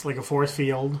creates like a force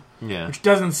field, yeah, which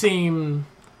doesn't seem.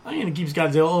 I mean, it keeps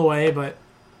Godzilla away, but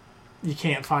you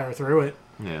can't fire through it.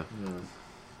 yeah.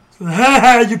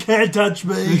 You can't touch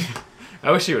me.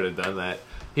 I wish he would have done that.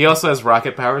 He also has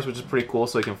rocket powers, which is pretty cool,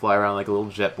 so he can fly around like a little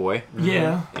jet boy.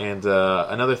 Yeah. And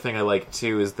another thing I like,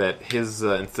 too, is that his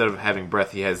instead of having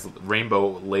breath, he has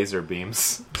rainbow laser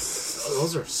beams.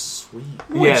 Those are sweet.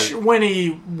 Which, when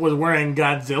he was wearing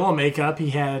Godzilla makeup, he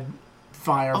had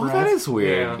fire Oh, breath. that is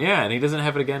weird. Yeah. Yeah, and he doesn't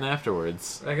have it again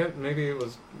afterwards. I guess maybe it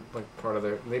was like part of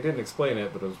their. They didn't explain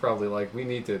it, but it was probably like we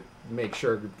need to make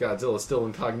sure Godzilla's still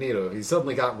incognito. If he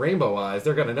suddenly got rainbow eyes,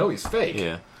 they're gonna know he's fake.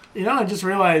 Yeah. You know, I just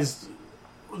realized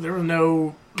there was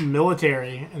no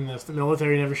military in this. The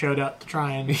military never showed up to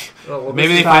try and... Oh, well, Maybe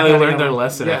this they is- finally not learned their gonna-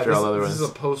 lesson after all the other this ones. is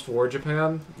a post-war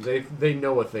Japan. They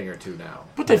know a thing or two now.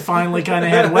 But they finally kind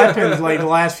of had weapons. Like, the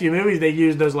last few movies, they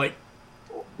used those, like,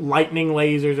 lightning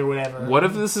lasers or whatever. What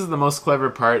if this is the most clever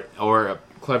part or a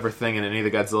clever thing in any of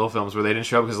the Godzilla films where they didn't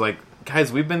show up because, like,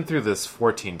 guys, we've been through this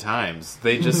 14 times.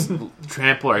 They just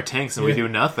trample our tanks and we do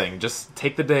nothing. Just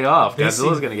take the day off. They Godzilla's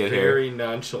seemed going to get here. very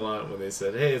nonchalant when they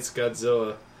said, "Hey, it's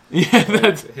Godzilla." Yeah, Like,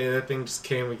 that's, hey, that thing just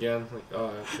came again. Like, oh,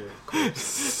 okay, cool.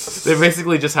 they're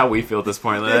basically just how we feel at this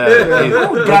point. Like, hey,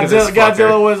 look at this Godzilla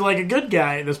fucker. was, like, a good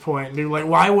guy at this point. Dude, like,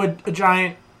 why would a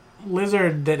giant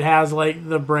lizard that has, like,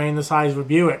 the brain the size of a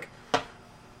Buick,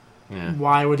 Yeah.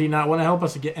 why would he not want to help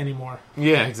us get anymore?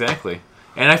 Yeah, exactly.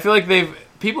 And I feel like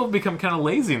people have become kind of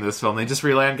lazy in this film. They just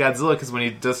rely on Godzilla because when he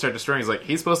does start destroying, he's like,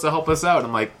 he's supposed to help us out.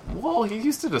 I'm like, well, he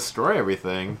used to destroy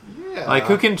everything. Yeah. Like,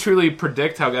 who can truly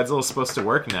predict how Godzilla's supposed to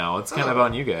work now? It's kind of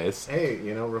on you guys. Hey,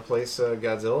 replace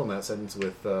Godzilla in that sentence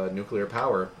with nuclear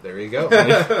power. There you go.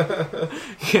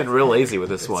 Getting real lazy with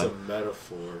this It's one. a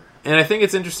metaphor. And I think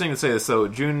it's interesting to say this. So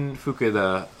Jun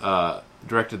Fukuda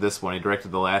directed this one. He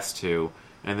directed the last two.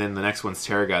 And then the next one's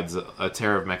Terror of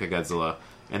Mechagodzilla.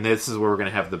 And this is where we're going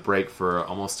to have the break for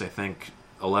almost, I think,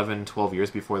 11, 12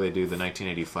 years before they do the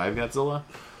 1985 Godzilla.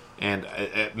 And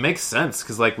it makes sense,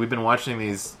 because like we've been watching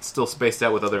these still spaced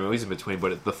out with other movies in between,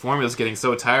 but the formula's getting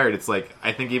so tired, it's like,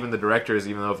 I think even the directors,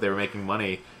 even though if they were making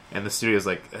money, and the studio's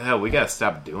like, hell, we gotta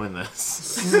stop doing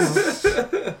this.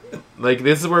 Like,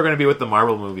 this is where we're going to be with the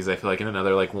Marvel movies, I feel like, in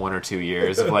another, like, 1 or 2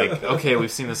 years. Of like, okay,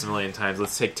 we've seen this a million times,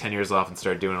 let's take 10 years off and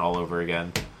start doing it all over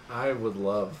again. I would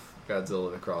love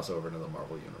Godzilla to cross over into the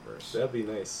Marvel universe. That'd be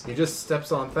nice. He just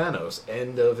steps on Thanos.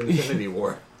 End of Infinity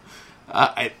War.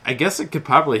 I guess it could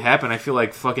probably happen. I feel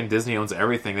like fucking Disney owns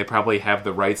everything. They probably have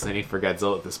the rights they need for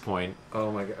Godzilla at this point.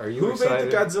 Oh my god, are you Who excited?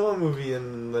 made the Godzilla movie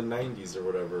in the 90s or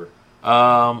whatever?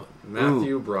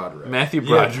 Matthew Broderick. Matthew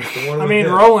Broderick. Yeah, the one I with mean,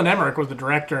 him. Roland Emmerich was the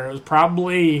director. It was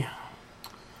probably...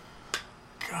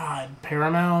 God,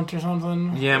 Paramount or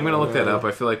something? Yeah, I'm gonna look that up.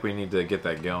 I feel like we need to get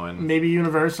that going. Maybe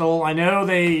Universal. I know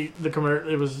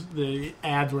the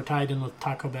ads were tied in with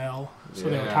Taco Bell, so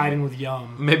they were Yeah. tied in with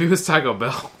Yum. Maybe it was Taco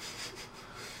Bell.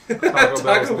 Taco Bell's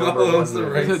Taco number Bell owns one the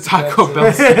movie. rights.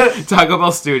 Taco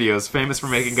Bell Studios, famous for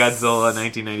making Godzilla in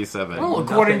 1997. Well,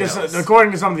 according to Nothing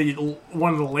else.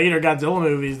 one of the later Godzilla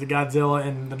movies, the Godzilla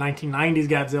in the 1990s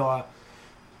Godzilla,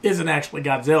 isn't actually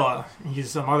Godzilla.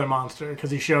 He's some other monster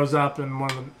because he shows up in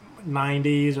one of the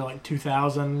 90s or like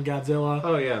 2000 Godzilla.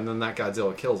 Oh yeah, and then that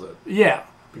Godzilla kills it Yeah,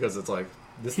 because it's like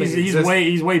this thing he's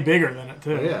exists. way bigger than it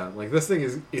too. Yeah, like this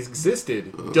thing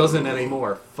existed, doesn't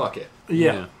anymore. Fuck it.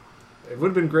 Yeah. It would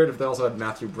have been great if they also had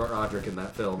Matthew Broderick in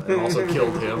that film and also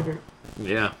killed him.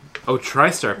 Yeah. Oh,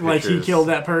 TriStar Pictures. Like he killed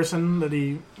that person that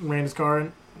he ran his car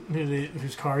in,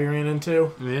 whose car he ran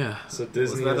into. Yeah. So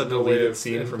Disney Was that has a no way deleted of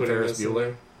scene from inputting Ferris this in Bueller?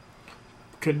 there.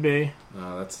 Could be.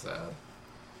 Oh, that's sad.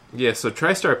 Yeah, so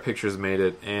TriStar Pictures made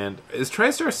it, and is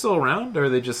TriStar still around, or are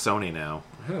they just Sony now?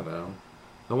 I don't know.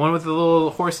 The one with the little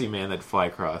horsey man that'd fly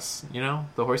across. You know?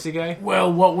 The horsey guy?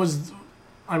 Well, what was...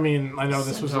 I mean, I know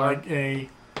this was Centaur. like a...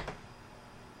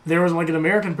 There was like an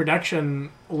American production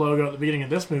logo at the beginning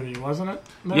of this movie, wasn't it?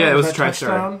 No, Yeah, it was that TriStar.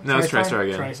 Touchstone? No, it was TriStar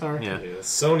again. TriStar? Yeah. Yeah,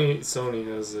 Sony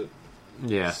has it.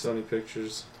 Yeah. Sony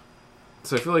Pictures.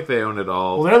 So I feel like they own it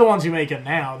all. Well, they're the ones who make it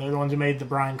now. They're the ones who made the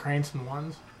Bryan Cranston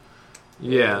ones.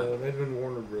 Yeah. They've been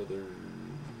Warner Brothers.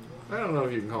 I don't know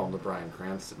if you can call them the Bryan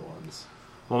Cranston ones.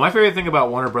 Well, my favorite thing about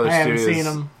Warner Brothers I haven't Studios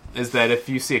seen them. is that if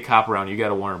you see a cop around, you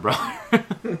got a Warner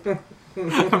Brother.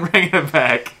 I'm bringing it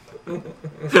back.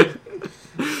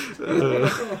 Do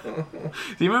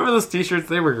you remember those T-shirts?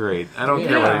 They were great. I don't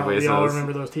care what Yeah, anybody we all says.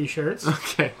 remember those T-shirts.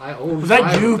 Okay. I own Was that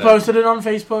 5 you who of them. posted it on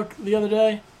Facebook the other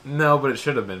day? No, but it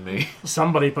should have been me.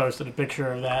 Somebody posted a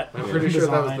picture of that. I'm pretty sure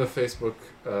that design. was the Facebook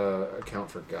account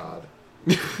for God.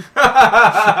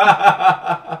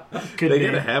 Could They be.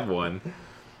 gotta have one.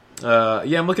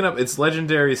 Yeah, I'm looking up. It's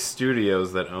Legendary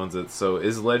Studios that owns it. So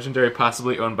is Legendary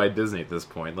possibly owned by Disney at this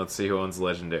point? Let's see who owns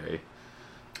Legendary.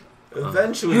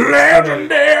 Eventually,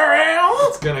 Legendary!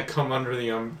 it's gonna come under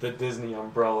the Disney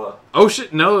umbrella. Oh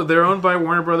shit! No, they're owned by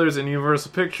Warner Brothers and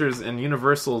Universal Pictures and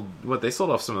Universal. What they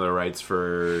sold off some of their rights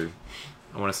for.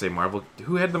 I want to say Marvel.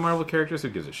 Who had the Marvel characters? Who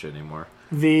gives a shit anymore?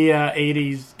 The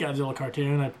 80s Godzilla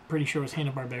cartoon, I'm pretty sure it was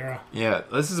Hanna-Barbera. Yeah,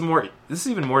 this is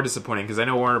even more disappointing because I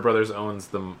know Warner Brothers owns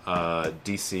the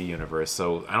DC universe,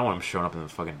 so I don't want them showing up in the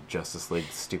fucking Justice League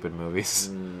stupid movies.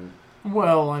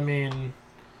 Well, I mean...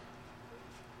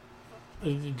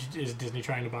 Is Disney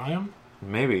trying to buy them?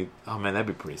 Maybe. Oh man, that'd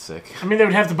be pretty sick. I mean, they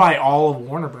would have to buy all of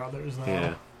Warner Brothers, though.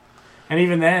 Yeah. And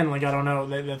even then, like, I don't know,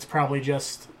 that's probably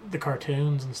just the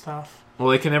cartoons and stuff. Well,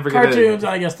 they can never get Cartoons,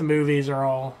 I guess the movies are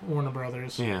all Warner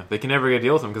Brothers. Yeah, they can never get a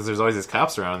deal with them because there's always these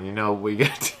cops around. You know, we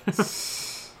get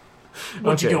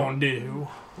What you Okay. gonna do?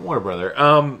 Warner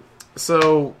Brother.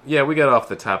 So yeah, we got off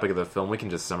the topic of the film. We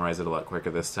can just summarize it a lot quicker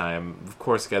this time. Of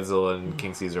course, Godzilla and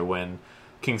King Caesar win.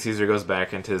 King Caesar goes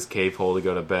back into his cave hole to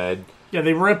go to bed. Yeah,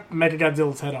 they rip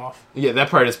Mechagodzilla's head off. Yeah, that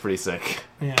part is pretty sick.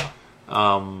 Yeah.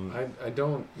 I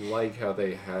don't like how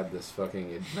they had this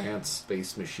fucking advanced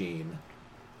space machine,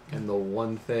 and the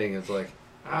one thing is like,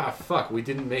 fuck, we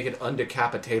didn't make it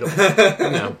undecapitatable.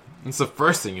 No, it's the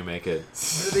first thing you make it.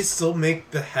 Why do they still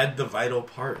make the head the vital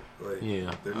part? Like,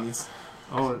 Yeah. there needs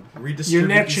Oh, redistribute Your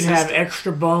neck the should have system.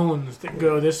 extra bones that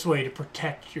go this way to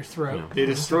protect your throat. Yeah. They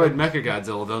destroyed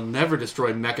Mechagodzilla. They'll never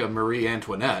destroy Mecha Marie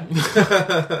Antoinette.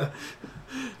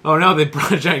 oh no, they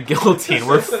brought a giant guillotine.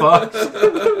 We're fucked.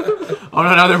 Oh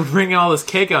no, now they're bringing all this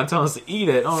cake out and telling us to eat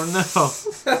it. Oh no.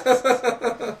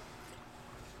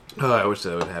 Oh, I wish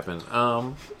that would happen.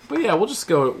 But yeah, we'll just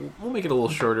go. We'll make it a little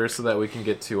shorter so that we can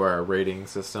get to our rating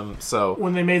system. So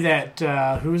When they made that,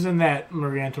 who was in that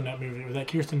Marie Antoinette movie? Was that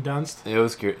Kirsten Dunst? it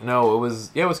was no, it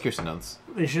was Kirsten Dunst.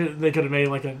 They could have made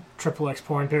like a XXX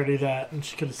porn parody of that, and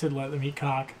she could have said "Let them eat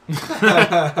cock."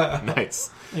 Nice.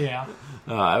 Yeah.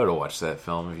 I would have watched that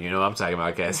film if you know what I'm talking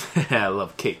about, guys. I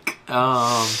love cake.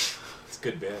 It's a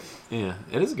good band. Yeah,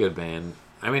 it is a good band.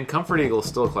 I mean, Comfort Eagle is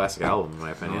still a classic album in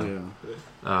my opinion.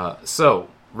 yeah. So,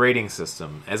 rating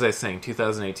system. As I was saying,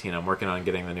 2018, I'm working on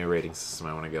getting the new rating system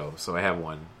I want to go. So I have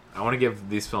one. I want to give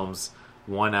these films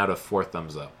 1 out of 4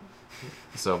 thumbs up.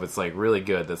 So if it's like really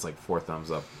good, that's like 4 thumbs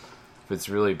up. If it's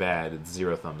really bad, it's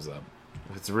 0 thumbs up.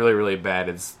 If it's really, really bad,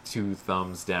 it's 2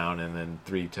 thumbs down and then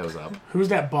 3 toes up. Who's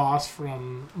that boss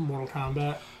from Mortal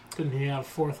Kombat? Didn't he have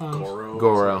 4 thumbs? Goro.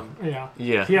 Goro. Yeah.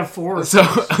 Yeah. He have 4. So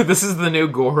this is the new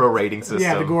Goro rating system.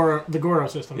 Yeah, the Goro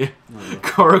system. Yeah.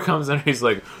 Goro comes in and he's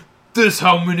like, this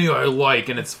how many I like,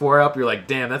 and it's 4 up. You're like,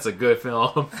 damn, that's a good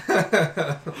film.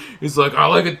 He's like, I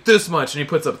like it this much, and he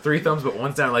puts up 3 thumbs but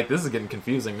 1's down. Like, this is getting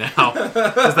confusing now.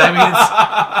 Does that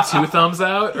mean it's 2 thumbs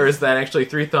out, or is that actually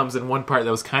 3 thumbs in one part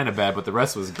that was kind of bad but the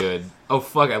rest was good? Oh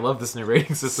fuck, I love this new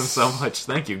rating system so much.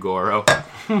 Thank you, Goro.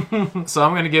 So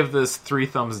I'm gonna give this 3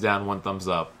 thumbs down, 1 thumbs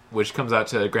up, which comes out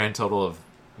to a grand total of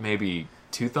maybe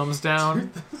 2 thumbs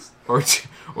down, or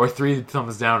 3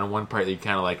 thumbs down in one part that you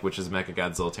kind of like, which is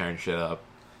Mechagodzilla tearing shit up.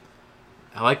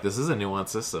 I like this. This is a nuanced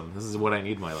system. This is what I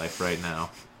need in my life right now.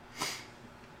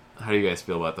 How do you guys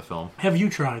feel about the film? Have you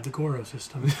tried the Goro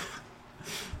system?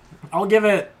 I'll give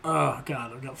it. Oh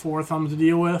God, I've got 4 thumbs to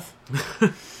deal with.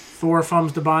 4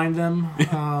 thumbs to bind them.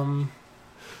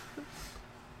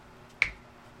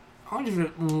 I'll give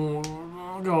it.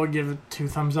 I'll go give it 2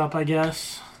 thumbs up, I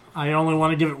guess. I only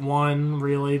want to give it 1,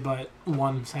 really, but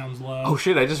 1 sounds low. Oh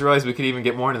shit! I just realized we could even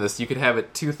get more into this. You could have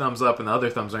it 2 thumbs up, and the other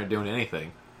thumbs aren't doing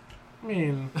anything. I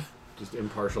mean, Just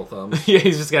impartial thumbs. Yeah,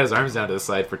 he's just got his arms down to the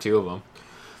side for 2 of them.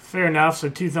 fair enough. So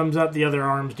 2 thumbs up, the other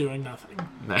arm's doing nothing.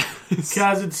 Nice.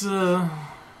 Because it's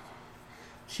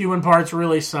human parts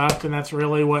really sucked, and that's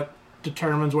really what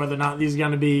determines whether or not these are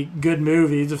going to be good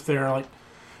movies. If they're like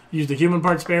use the human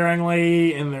parts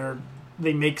sparingly and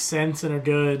they make sense and are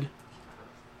good.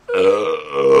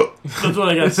 That's what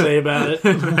I got to say about it.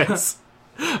 Nice.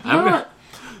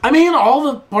 I mean,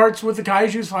 all the parts with the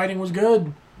kaijus fighting was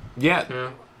good.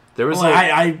 Yeah. There was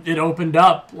Well, it opened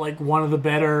up like one of the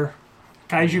better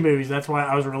kaiju movies. That's why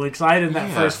I was really excited in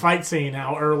that first fight scene,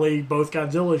 how early both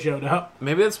Godzilla showed up.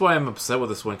 maybe that's why I'm upset with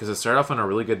this one, because it started off on a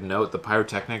really good note. The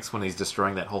pyrotechnics when he's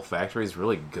destroying that whole factory is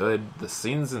really good. The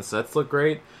scenes and sets look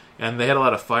great, and they had a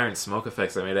lot of fire and smoke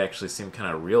effects that made it actually seem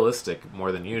kind of realistic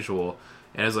more than usual.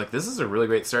 And I was like, this is a really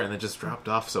great start, and it just dropped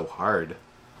off so hard.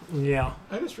 Yeah.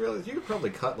 I just realized you could probably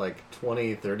cut like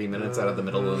 20, 30 minutes out of the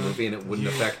middle of the movie and it wouldn't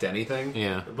affect anything.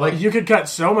 Yeah. Like, you could cut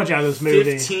so much out of this movie.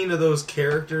 15 of those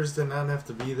characters did not have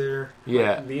to be there.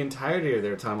 Yeah. The entirety of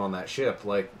their time on that ship,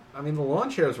 like, I mean, the lawn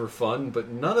chairs were fun, but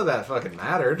none of that fucking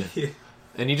mattered.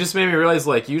 And you just made me realize,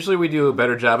 like, usually we do a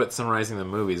better job at summarizing the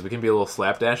movies. We can be a little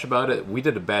slapdash about it. We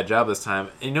did a bad job this time.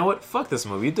 And you know what? Fuck this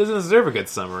movie. It doesn't deserve a good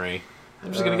summary.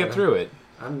 I'm just going to get through it.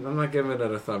 I'm not giving it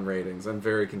a thumb ratings. I'm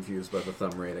very confused by the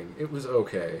thumb rating. It was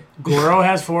okay. Goro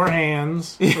has 4 hands,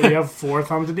 so you have 4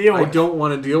 thumbs to deal I with. don't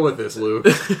want to deal with this, Luke.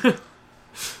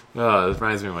 Oh, this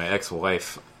reminds me of my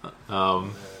ex-wife. Man,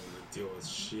 deal with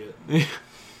shit.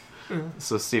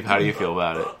 So, Steve, how do you feel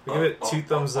about it? We give it 2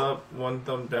 thumbs up, 1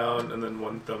 thumb down, and then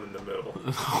 1 thumb in the middle.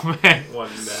 Oh, man. 1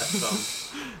 that thumb.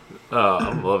 Oh,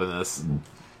 I'm loving this.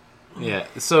 Yeah,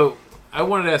 so I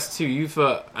wanted to ask, too,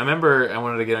 I remember I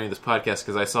wanted to get on this podcast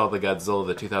because I saw the Godzilla,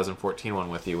 the 2014 one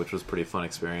with you, which was a pretty fun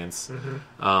experience.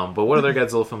 Mm-hmm. But what other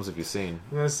Godzilla films have you seen?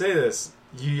 I'm going to say this.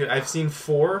 I've seen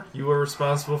 4. You were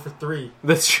responsible for 3.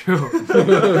 That's true.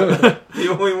 The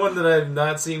only one that I have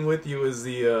not seen with you is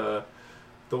the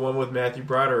one with Matthew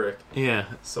Broderick. Yeah.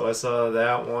 So I saw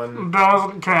that one.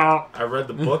 Doesn't count. I read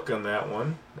the book on that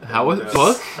one. How was And,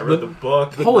 book? I read the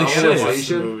book. Holy and shit. I watched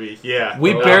the movie. Yeah.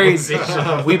 We the buried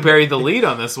novelization. we buried the lead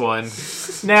on this one.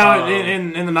 Now,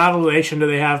 in the novelization, do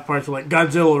they have parts like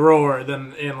Godzilla roar?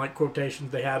 Then in like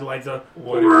quotations, they had like the.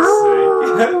 What do you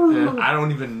say? Yeah. I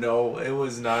don't even know. It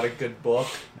was not a good book.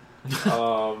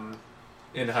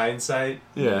 In hindsight,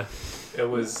 Yeah. it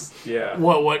was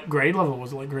What grade level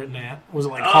was it like written at? Was it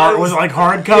like it was was- it like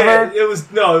hardcover? Yeah, it was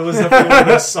definitely one of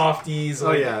those softies. Oh,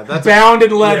 Like, yeah, that's Bound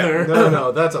in leather.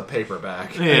 no, that's a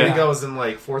paperback. I Yeah. think I was in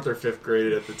like 4th or 5th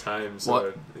grade at the time. So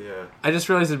What? yeah. I just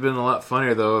realized it'd been a lot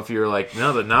funnier though if you were like,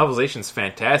 no, the novelization's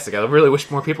fantastic. I really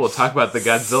wish more people would talk about the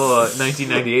Godzilla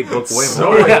 1998 book way So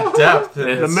more. in depth. and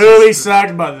The it's movie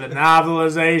sucked, but the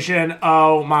novelization,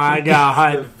 oh my the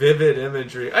god. vivid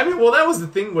imagery. I mean, well, that was the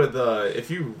thing with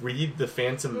if you read The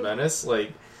Phantom Menace,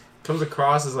 like, comes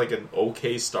across as like an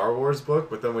okay Star Wars book,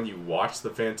 but then when you watch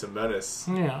The Phantom Menace,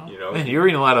 Yeah. you know, Man, you're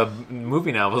reading a lot of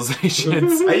movie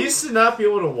novelizations. I used to not be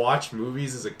able to watch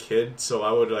movies as a kid, so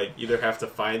I would like either have to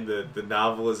find the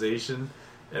novelization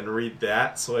and read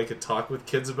that so I could talk with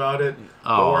kids about it,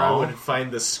 or I Aw. would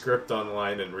find the script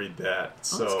online and read that.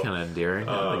 So That's kind of endearing.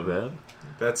 I like that.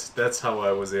 that's how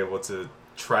I was able to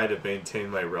try to maintain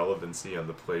my relevancy on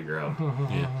the playground.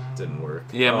 Yeah. Didn't work.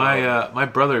 Yeah, my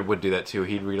brother would do that too.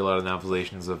 He'd read a lot of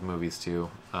novelizations of movies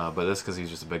too, but that's because he's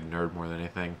just a big nerd more than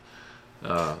anything.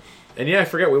 And yeah, I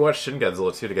forgot we watched Shin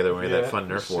Godzilla 2 together when we had that fun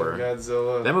Nerf Shin war.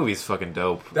 Godzilla. That movie's fucking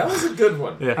dope. That was a good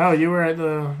one. Yeah. Oh, you were at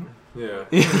the. Yeah.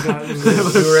 Yeah. We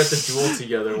were at the Jewel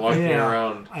together, walking Yeah.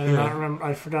 around. I did not remember.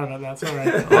 I forgot about that. It's all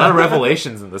right. A lot of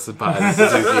revelations in this pod,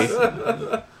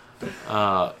 Suzuki.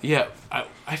 Yeah,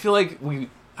 I feel like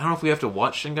I don't know if we have to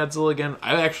watch Shin Godzilla again.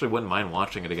 I actually wouldn't mind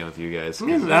watching it again with you guys.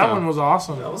 That one was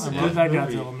awesome. That was a I good love that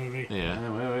movie. Godzilla movie. Yeah.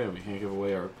 Wait, we can't give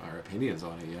away our opinions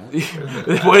on it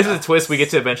yet. What is the twist? We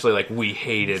get to eventually, like, we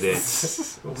hated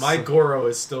it. Well, my Goro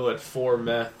is still at 4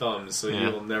 meh thumbs, so Yeah.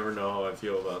 you will never know how I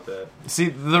feel about that. See,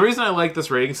 the reason I like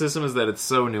this rating system is that it's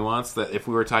so nuanced that if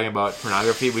we were talking about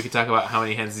pornography, we could talk about how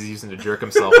many hands he's using to jerk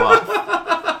himself off.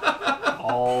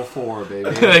 all four, baby.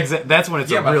 That's when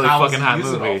it's a but really how fucking does he hot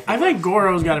use it movie. I think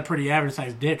Goro's got a pretty average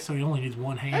sized dick, so he only needs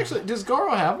one hand. Actually, does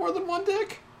Goro have more than one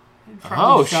dick? Probably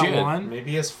Oh, just got shit. one.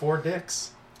 Maybe he has 4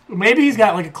 dicks. Maybe he's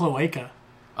got like a cloaca.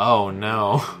 Oh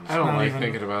no. I don't not like even-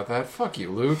 thinking about that. Fuck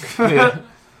you, Luke. Yeah.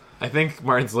 I think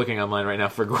Martin's looking online right now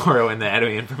for Goro and the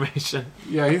anatomy information.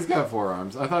 Yeah, he's got 4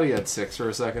 arms. I thought he had 6 for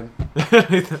a second.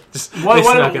 Just, What, they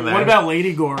what, snuck in there. what about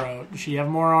Lady Goro? Does she have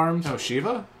more arms? Oh,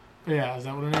 Shiva? Yeah, is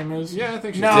that what her name is? Yeah, I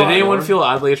think she's No, Did I- anyone feel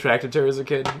oddly attracted to her as a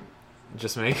kid?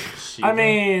 Just me? I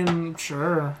mean,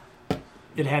 sure.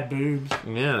 It had boobs.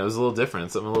 Yeah, it was a little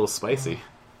different. Something a little spicy.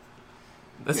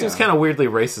 That seems Yeah. kind of weirdly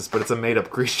racist, but it's a made-up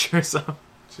creature, so...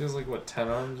 She has 10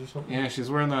 arms or something? Yeah, she's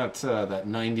wearing that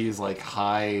 90s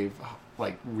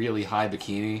really high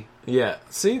bikini. Yeah.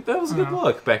 See, that was a good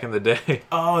look back in the day.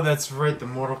 Oh, that's right, the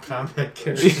Mortal Kombat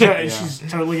character. She's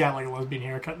totally got like a lesbian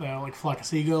haircut though, like Flock of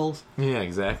Seagulls. Yeah,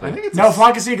 exactly. I think it's No,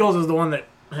 Flock of Seagulls is the one that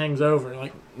hangs over,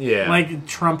 like Yeah. like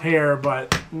Trump hair,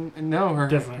 but no, her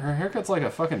Different. her haircut's like a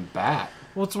fucking bat.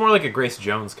 Well, it's more like a Grace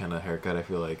Jones kind of haircut, I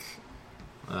feel like.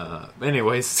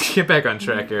 Anyways, get back on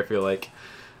track here, I feel like.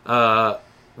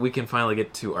 We can finally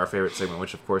get to our favorite segment,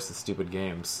 which, of course, is Stupid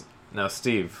Games. Now,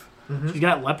 Steve. she's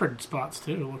got leopard spots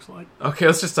too. It looks like Okay,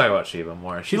 let's just talk about Shiva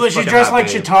more. she's fucking dressed hot, like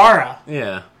babe. Chitara.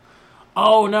 Yeah.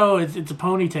 Oh no, it's a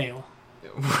ponytail.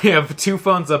 We have 2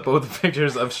 phones up with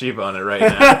pictures of Shiva on it right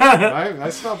now. I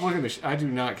stopped looking at I do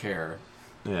not care.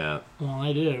 Yeah. Well,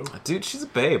 I do. Dude, she's a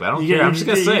babe. I don't You care. I'm just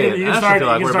going to say it. You I can don't start, feel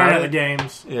like you we're can start about at the it.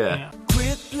 games. Yeah.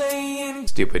 Quit playing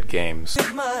Stupid games.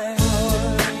 my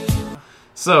heart.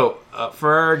 So,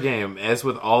 for our game, as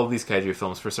with all of these kaiju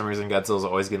films, for some reason Godzilla's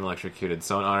always getting electrocuted.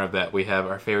 So in honor of that, we have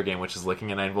our favorite game, which is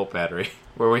licking a 9-volt battery,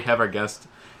 where we have our guest,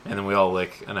 and then we all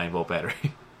lick a 9-volt battery.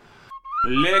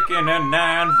 Licking a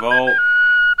 9-volt.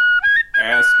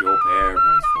 Ask your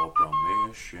parents for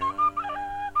permission.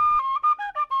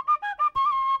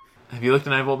 Have you licked a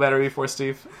 9-volt battery before,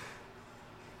 Steve?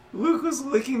 Luke was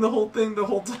licking the whole thing the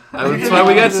whole time. That's why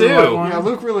we got 2. Yeah,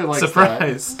 Luke really likes that.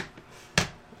 Surprise.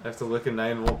 I have to lick a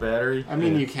 9-volt battery. I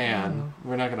mean, you can.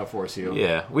 We're not going to force you.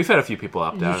 Yeah, we've had a few people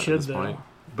opt You out should, at this though. point.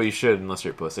 But you should, unless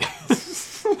you're a pussy.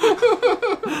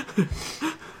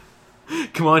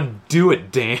 Come on, do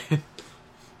it, Dan.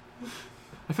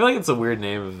 I feel like it's a weird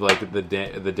name of like the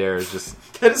dare is just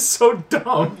That is so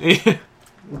dumb. yeah.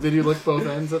 Did you lick both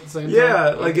ends at the same time? Yeah,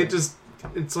 like Okay.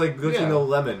 it's like licking Yeah. a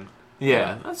lemon.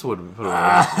 That's what it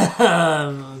was.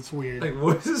 That's weird. Like,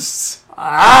 what is...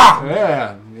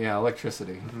 Yeah,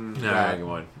 electricity. Alright, come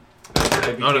on.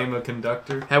 I became a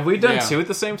conductor. Have we done Yeah. 2 at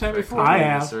the same time before? I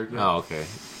have. Oh, okay.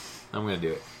 I'm gonna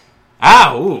do it.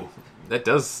 Ow! Ooh, that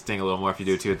does sting a little more if you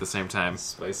do 2 at the same time.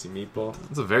 Spicy meatball.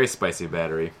 It's a very spicy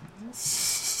battery.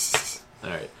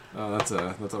 Alright. That's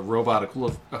a robot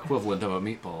equivalent of a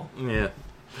meatball. Yeah.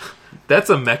 That's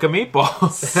a mecha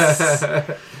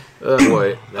meatball. Oh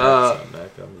boy. That's a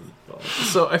mecha meatball.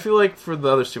 So I feel like for the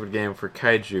other stupid game, for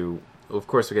kaiju, of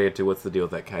course we gotta get to what's the deal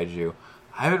with that kaiju.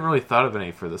 I haven't really thought of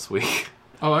any for this week.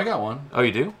 Oh, I got one. Oh,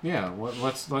 you do? Yeah,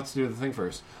 let's do the thing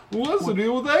first. What's the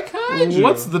deal with that kaiju?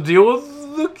 What's the deal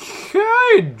with the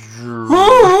kaiju?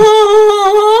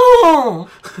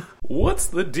 What's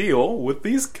the deal with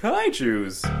these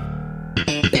kaijus?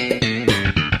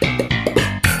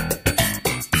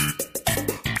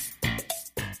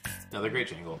 Another great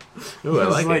jingle. Ooh, I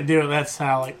This like is like, it. dude, that's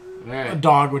how like All a right.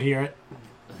 dog would hear it.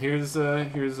 Here's our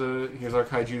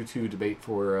kaiju 2 debate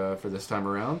for this time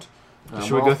around.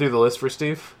 Should we go through the list for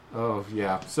Steve? Oh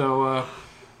yeah. So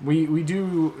we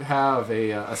do have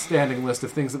a standing list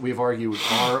of things that we've argued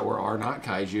are or are not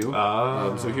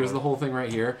kaiju. So here's the whole thing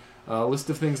right here. A list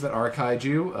of things that are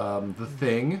kaiju: The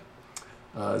Thing,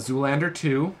 Zoolander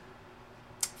 2,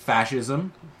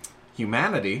 Fascism,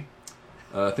 Humanity,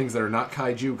 things that are not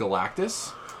kaiju: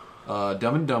 Galactus,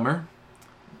 Dumb and Dumber,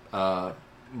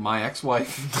 My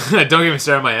Ex-Wife. Don't get me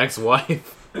started on my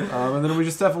ex-wife. And then we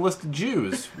just have a list of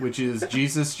Jews, which is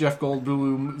Jesus, Jeff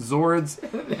Goldblum, Zords,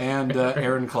 and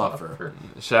Aaron Klopfer.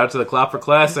 Shout out to the Klopper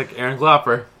Classic, Aaron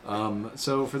Klopper.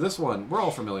 So for this one, we're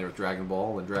all familiar with Dragon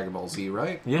Ball and Dragon Ball Z,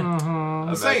 right? Yeah.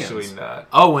 I'm Saiyans. actually not.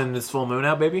 Oh, when it's full moon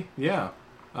out, baby? Yeah.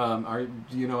 Do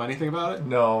you know anything about it?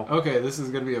 No. Okay, this is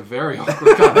going to be a very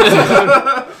awkward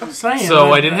conversation. I'm saying. So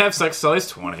that- I didn't have sex till I was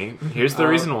 20. Here's the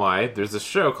reason why. There's a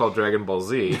show called Dragon Ball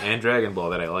Z and Dragon Ball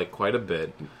that I like quite a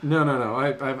bit. No. I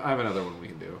have another one we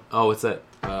can do. Oh, what's that?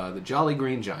 The Jolly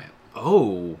Green Giant.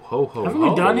 Oh, ho ho. Haven't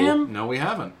we done him? No, we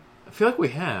haven't. I feel like we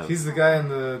have. He's the guy in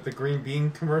the green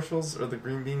bean commercials or the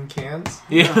green bean cans.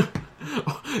 yeah.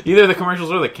 Either the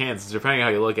commercials or the cans, depending on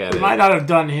how you look at We it. might not have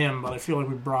done him, but I feel like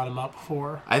we brought him up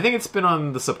before. I think it's been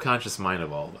on the subconscious mind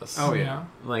of all of us. Oh, yeah.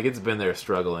 Like, it's been there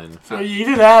struggling. So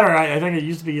either that, or I think it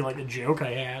used to be like a joke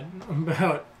I had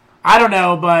about. I don't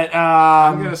know, but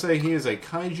I'm going to say he is a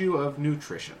kaiju of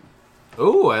nutrition.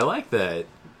 Ooh, I like that.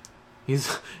 He's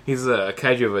a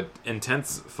kaiju of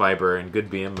intense fiber and good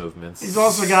BM movements. he's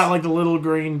also got like the little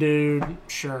green dude.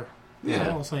 Sure. Yeah.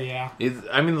 I'll say yeah.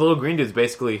 I mean, the little green dude's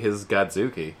basically his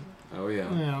Godzuki. Oh,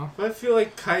 yeah. Yeah. But I feel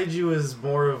like kaiju is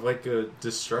more of like a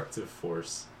destructive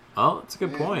force. Oh, that's a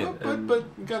good point.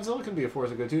 But Godzilla can be a force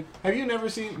of good, too. Have you never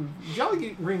seen...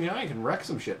 Jolly Green Giant can wreck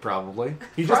some shit, probably.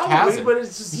 He just Probably, has it. but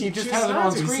it's just- he just chooses has it not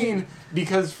on to. screen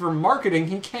because for marketing,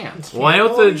 he can't. Well, I know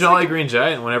with Well, the he's Jolly like Green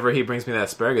Giant, whenever he brings me that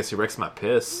asparagus, he wrecks my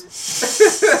piss.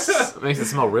 It makes it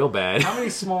smell real bad. How many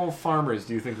small farmers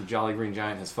do you think the Jolly Green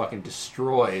Giant has fucking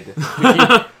destroyed to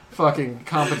keep fucking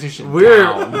competition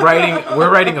down? We're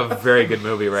writing a very good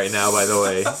movie right now, by the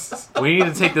way. We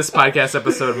need to take this podcast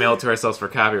episode and mail it to ourselves for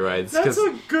copyrights. That's 'cause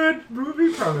a good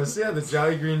movie premise. Yeah, the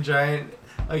Jolly Green Giant,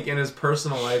 like in his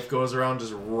personal life, goes around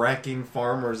just wrecking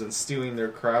farmers and stealing their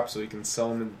crops so he can sell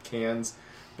them in cans.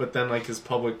 But then, like, his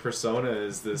public persona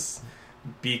is this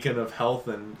beacon of health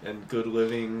and good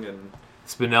living and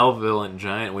it's benevolent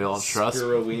giant we all trust.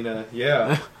 spirulina.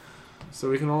 Yeah. So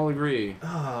we can all agree,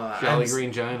 Ah, Jolly I'm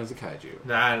Green Giant is a kaiju.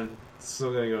 Nah, I'm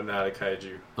still gonna go not a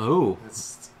kaiju. Oh,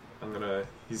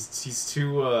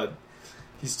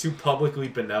 He's too publicly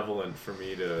benevolent for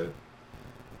me to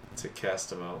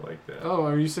cast him out like that. Oh,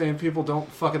 are you saying people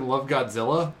don't fucking love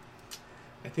Godzilla?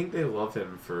 I think they love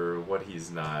him for what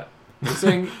he's not. You're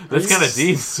saying that's kind of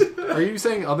deep. Are you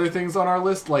saying other things on our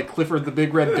list, like Clifford the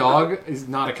Big Red Dog is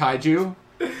not a kaiju?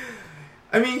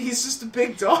 I mean, he's just a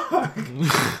big dog.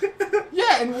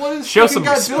 Yeah, and what is Show fucking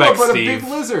some Godzilla respect, but a Steve. big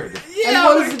lizard? Yeah, and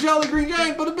what is but- the Jolly Green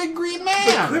Giant but a big green But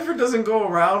man? Clifford doesn't go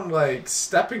around like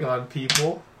stepping on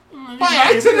people. By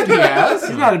accident, he has.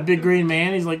 He's not a big green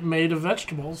man. He's like made of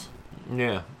vegetables.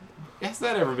 Yeah. Has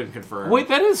that ever been confirmed? Wait,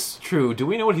 that is true. Do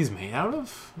we know what he's made out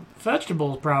of?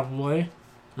 Vegetables, probably.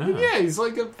 Yeah, he's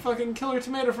like a fucking killer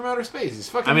tomato from outer space. He's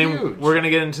fucking I mean, huge. we're gonna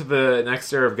get into the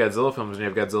next era of Godzilla films, and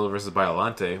you have Godzilla vs.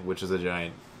 Biollante, which is a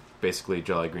giant, basically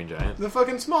Jolly Green Giant. the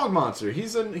fucking smog monster.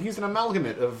 He's an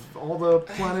amalgamate of all the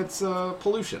planet's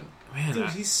pollution. Man, Dude,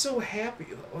 he's so happy.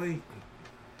 Like,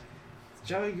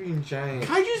 Jolly Green Giant.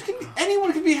 Kaijus can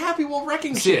anyone can be happy while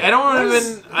wrecking see, shit. I don't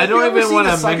Have you ever seen want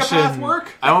a to psychopath mention.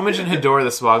 work? I won't mention Hedorah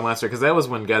the Smog Monster because that was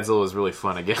when Godzilla was really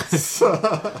fun again.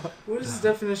 What is the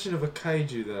definition of a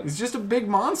kaiju then? He's just a big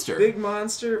monster. Big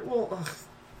monster? Well,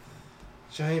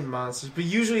 giant monsters. But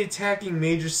usually attacking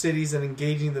major cities and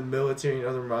engaging the military and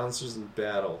other monsters in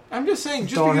battle. I'm just saying,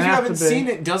 just Don't because you have haven't to be. seen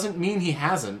it doesn't mean he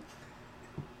hasn't.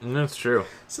 That's true.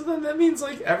 So then that means,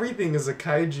 like, everything is a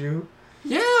kaiju.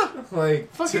 Yeah,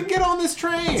 Like, fucking get on this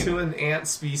train. to an ant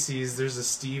species, there's a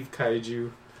Steve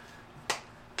kaiju.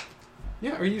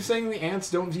 Yeah, are you saying the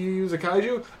ants don't view you as a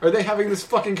kaiju? Are they having this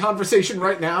fucking conversation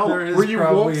right now There is where you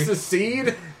probably- won't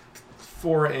secede?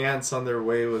 4 ants on their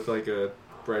way with, like, a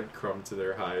breadcrumb to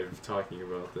their hive talking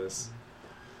about this.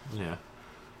 Yeah.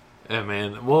 Yeah,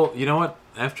 man. Well, you know what?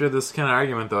 After this kind of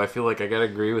argument, though, I feel like I gotta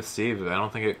agree with Steve. I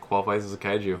don't think it qualifies as a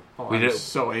kaiju. Oh, we I'm did.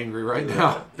 so angry right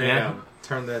now. Bam. Yeah.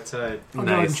 Turn that tide. I'm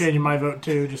going Nice. and changing my vote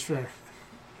too, just for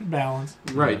balance.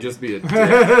 Right, just be a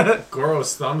dick.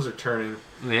 Goro's thumbs are turning.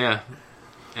 Yeah.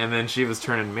 And then she was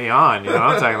turning me on. You know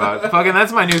what I'm talking about? Fucking,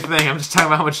 that's my new thing. I'm just talking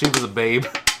about how much she was a babe.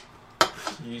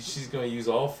 She's gonna use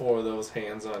all 4 of those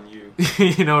hands on you.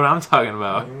 You know what I'm talking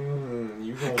about?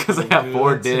 You gonna 'Cause I feel have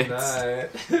 4 good dicks.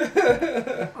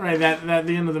 tonight. Right, that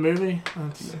the end of the movie.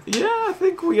 That's, Yeah, I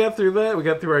think we got through that. We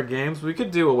got through our games. We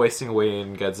could do a Wasting Away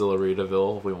in Godzilla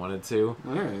Ritaville if we wanted to.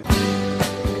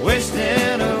 Alright.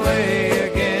 Wasting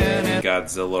away again in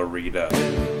Godzilla Rita.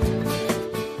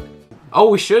 Oh,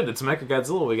 we should. It's Mecha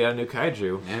Godzilla. We got a new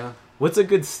kaiju. Yeah. What's a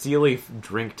good steely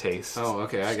drink taste? Oh,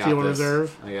 okay, I got Steel this.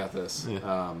 Reserve. I got this.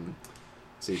 Yeah.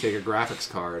 So you take a graphics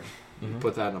card, you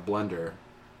put that in a blender,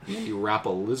 and you wrap a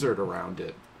lizard around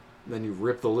it, then you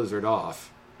rip the lizard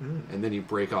off, and then you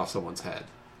break off someone's head.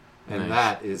 And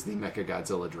Nice. that is the Mecha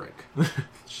Godzilla drink.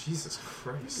 Jesus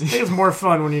Christ. I think it's more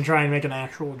fun when you try and make an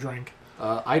actual drink.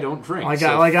 I don't drink. Like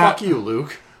so fuck you,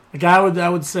 Luke. Like I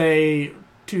would say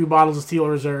 2 bottles of Steel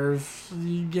Reserve.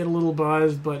 You get a little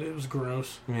buzzed, but it was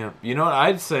gross. Yeah. You know what?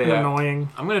 I'd say And annoying.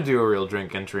 I'm going to do a real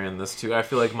drink entry in this, too. I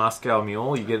feel like Moscow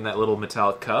Mule, you get in that little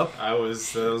metallic cup. That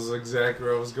was exactly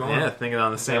where I was going. Yeah, thinking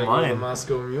on the same Gotta go to line.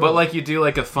 Moscow Mule. But like you do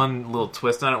like a fun little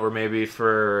twist on it where maybe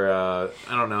for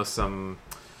I don't know, some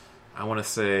I want to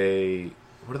say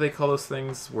what do they call those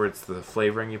things where it's the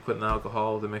flavoring you put in the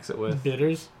alcohol to mix it with?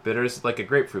 Bitters. Bitters, like a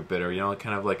grapefruit bitter,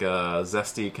 kind of like a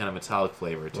zesty, kind of metallic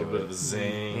flavor A to little bit it. of a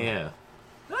zing. Yeah.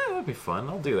 That'd be fun.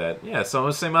 I'll do that. Yeah, so I'm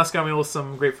going to say Moscow Mule with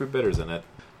some grapefruit bitters in it.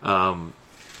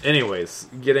 Anyways,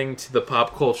 getting to the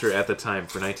pop culture at the time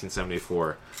for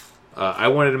 1974. I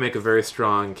wanted to make a very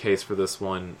strong case for this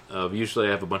one. Usually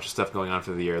I have a bunch of stuff going on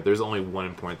for the year. There's only one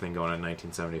important thing going on in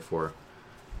 1974,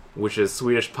 which is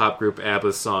Swedish pop group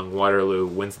ABBA's song Waterloo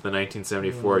wins the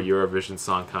 1974 Eurovision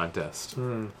Song Contest.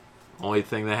 Only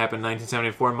thing that happened in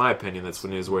 1974, in my opinion, that's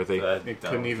newsworthy. It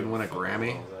couldn't even win a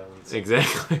Grammy.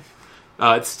 Exactly.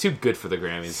 It's too good for the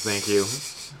Grammys, thank you.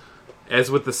 As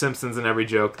with The Simpsons and every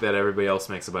joke that everybody else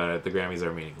makes about it, the Grammys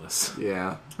are meaningless.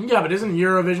 Yeah. Yeah, but isn't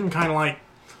Eurovision kind of like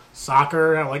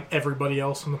soccer? How, like everybody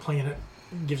else on the planet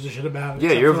gives a shit about it.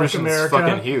 Yeah, except for, like, Eurovision's America.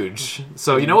 fucking huge.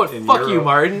 So you know what? in Fuck you, Europe.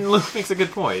 Martin. Luke makes a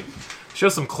good point. Show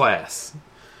some class.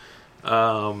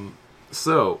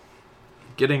 So,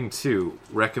 getting to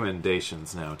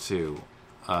recommendations now, too.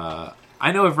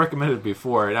 I know I've recommended it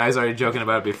before, and I was already joking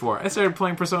about it before. I started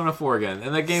playing Persona 4 again,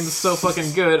 and that game is so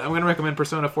fucking good, I'm going to recommend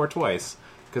Persona 4 twice,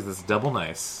 because it's double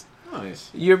nice.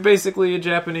 Nice. You're basically a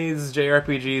Japanese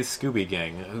JRPG Scooby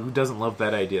gang. Who doesn't love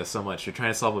that idea so much? You're trying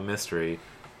to solve a mystery.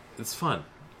 It's fun.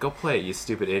 Go play it, you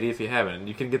stupid idiot, if you haven't.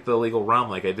 You can get the illegal ROM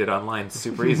like I did online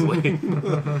super easily.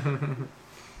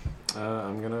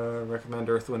 I'm going to recommend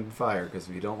Earth, Wind, and Fire, because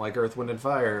if you don't like Earth, Wind, and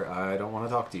Fire, I don't want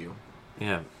to talk to you.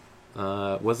 Yeah.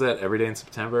 Was that Every Day in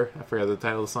September? I forgot the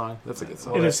title of the song. That's a good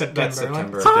song. It is September. That's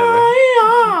September.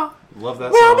 September. Love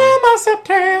that song.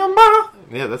 September.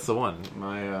 Yeah, that's the one.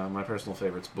 My personal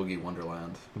favorite's Boogie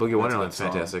Wonderland. Boogie That's a Wonderland's good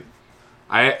song. fantastic.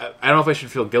 I don't know if I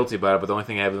should feel guilty about it, but the only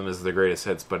thing I have of them is their greatest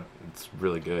hits, but it's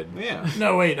really good. Yeah.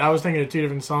 No, wait. I was thinking of two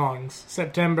different songs.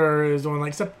 September is the one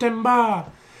like September.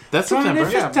 That's September.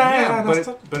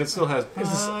 But it still has...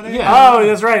 Yeah. Oh,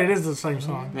 that's right. It is the same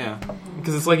song. Yeah.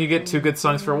 Because it's like you get two good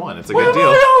songs for one. It's a good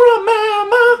deal.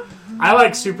 I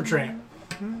like Supertramp.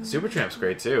 Supertramp's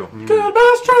great, too.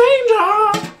 Goodbye,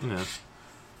 stranger.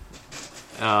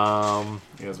 Yeah.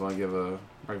 You guys want to give a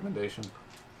recommendation?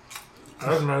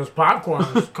 I remember those popcorn.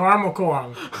 Caramel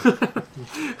corn.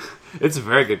 It's a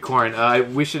very good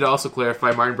corn. We should also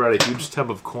clarify, Martin brought a huge tub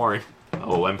of corn.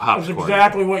 Oh, and That's popcorn.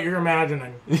 exactly what you're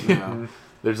imagining. Yeah.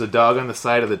 There's a dog on the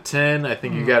side of the tin. I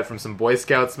think you got it from some Boy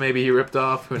Scouts maybe he ripped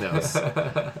off. Who knows?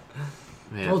 Man.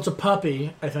 Well, it's a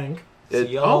puppy, I think. It's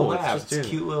a yellow lab. just It's a in.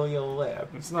 cute little yellow lab.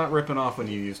 It's not ripping off when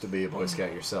you used to be a Boy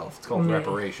Scout yourself. It's called Yeah.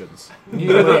 reparations.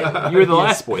 You were the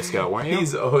last Boy Scout, weren't you?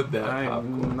 He's owed that I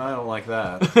popcorn. don't like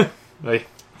that. Like,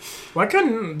 Why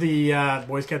couldn't the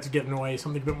Boy Scouts have given away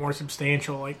something a bit more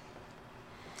substantial, like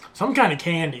some kind of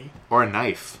candy? or a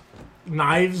knife.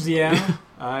 Knives, yeah.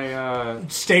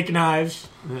 Steak knives.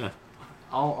 Yeah.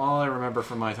 All I remember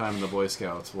from my time in the Boy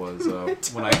Scouts was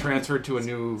when I transferred to a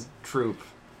new troop,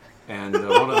 and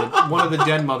one of the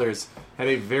den mothers had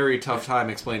a very tough time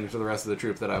explaining to the rest of the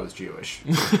troop that I was Jewish.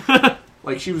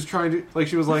 Like she was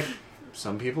like,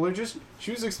 some people are just. She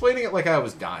was explaining it like I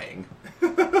was dying.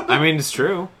 I mean, it's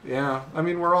true. Yeah, I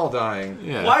mean we're all dying.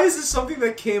 Yeah. Why is this something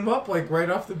that came up like right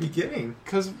off the beginning?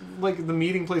 Because like the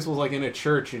meeting place was like in a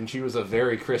church, and she was a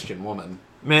very Christian woman.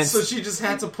 Man, So she just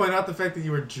had to point out the fact that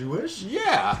you were Jewish?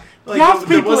 Yeah. Like, Lots of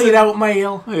there people wasn't- eat out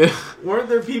mail. yeah. Weren't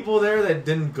there people there that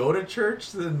didn't go to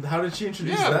church? Then how did she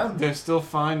introduce Yeah, them? they're still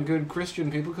fine, good Christian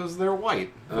people because they're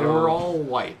white. They Oh. were all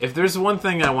white. If there's one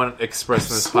thing I want to express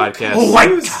in this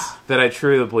podcast that I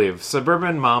truly believe,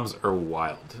 suburban moms are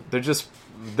wild.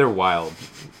 They're wild.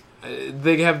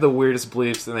 They have the weirdest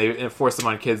beliefs, and they enforce them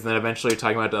on kids, and then eventually you're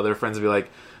talking about it to other friends and be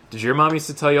like, did your mom used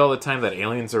to tell you all the time that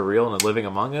aliens are real and are living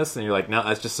among us? And you're like, no,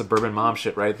 that's just suburban mom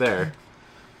shit right there.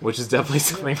 Which is definitely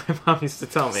something my mom used to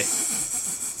tell me.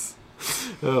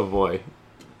 Oh boy.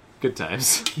 Good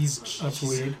times. That's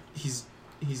weird.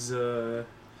 He's a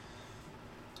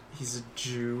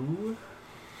Jew.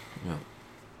 Yeah.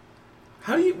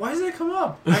 Why does that come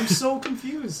up? I'm so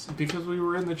confused. Because we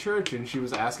were in the church and she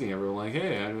was asking everyone, like,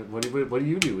 hey, what do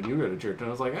you do when you go to church? And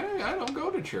I was like, hey, I don't go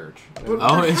to church.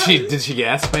 Oh, and did she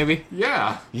gasp maybe?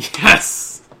 Yeah.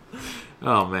 Yes!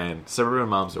 Oh man, suburban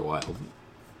moms are wild.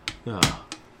 Oh.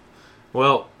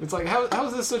 Well, It's like, how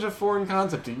is this such a foreign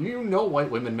concept to you? You know white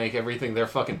women make everything their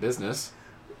fucking business.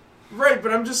 Right,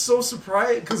 but I'm just so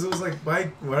surprised because it was like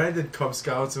when I did Cub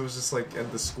Scouts, it was just like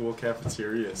at the school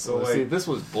cafeteria. So Well, like, see, this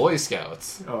was Boy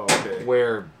Scouts, oh okay.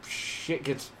 where shit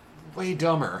gets way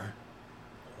dumber.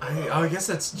 I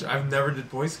guess I've never did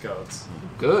Boy Scouts.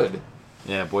 Good.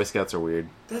 yeah, Boy Scouts are weird.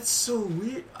 That's so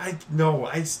weird. I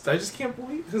just can't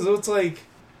believe because it's like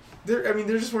there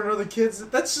just weren't other kids.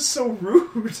 That's just so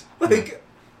rude. Like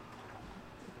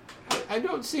I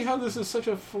don't see how this is such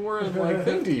a foreign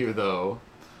thing to you, though.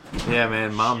 Yeah,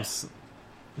 man, Mom's...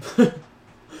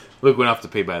 Luke went off to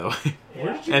pee, by the way.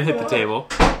 And hit the table.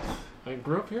 I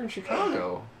grew up here in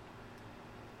Chicago.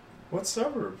 What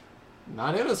suburb?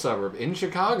 Not in a suburb, in The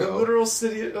Chicago. literal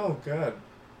city. Oh God.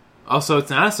 Also, it's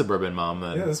not a suburban mom,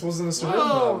 then. Yeah, this wasn't a suburban Well-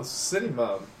 mom. This was a city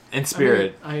mom. In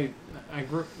spirit. I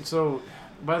grew... So,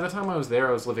 by the time I was there,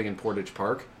 I was living in Portage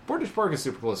Park. Portage Park is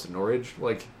super close to Norwich.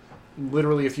 Like,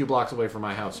 literally a few blocks away from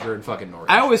my house. You're in fucking Norwich.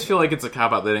 I always feel like it's a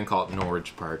cop-out they didn't call it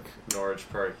Norwich Park. Norwich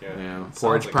Park. Yeah. Yeah. Sounds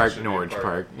Portage like it Park, should be a Norwich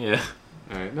Park. Yeah.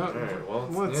 Alright, no... All right. Well,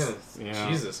 Let's- yeah.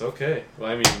 Jesus. Okay. Well,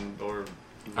 I mean, or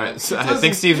Alright, so It I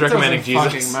think Steve's doesn't recommending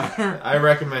fucking Jesus. matter. I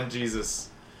recommend Jesus.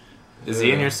 Is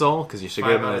he in your soul? Because you should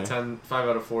 5 give out him of a... 10. 5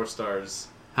 out of 4 stars.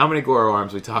 How many Goro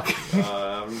arms we talking?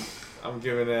 I'm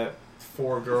giving it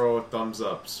 4 Goro thumbs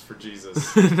ups for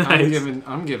Jesus. Nice.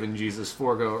 I'm giving Jesus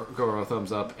 4 Goro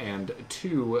thumbs up and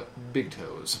 2 big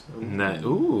toes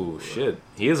Ooh, shit.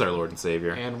 He is our Lord and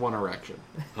Savior. and 1 erection.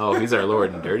 Oh, he's our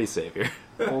Lord and dirty Savior.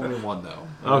 Only 1 though.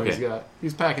 Okay.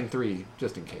 He's packing 3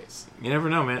 just in case. You never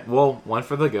know, man. Well, 1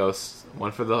 for the ghost,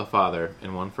 1 for the Father,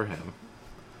 and 1 for him.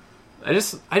 I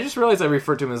just realized I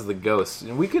referred to him as the ghost,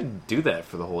 and we could do that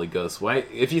for the Holy Ghost. Why?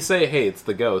 If you say, "Hey, it's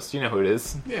the ghost," you know who it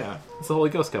is. Yeah. It's the Holy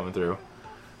Ghost coming through.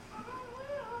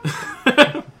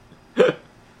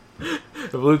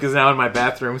 Luke is now in my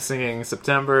bathroom singing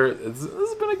September. This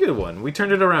has been a good one. We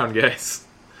turned it around, guys.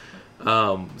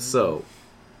 So,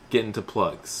 getting to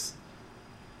plugs.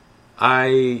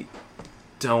 I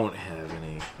don't have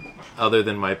any other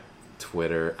than my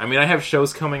Twitter. I mean, I have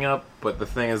shows coming up, but the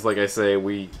thing is, like I say,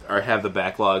 we have the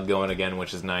backlog going again,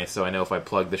 which is nice. So I know if I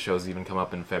plug the shows even come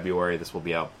up in February, this will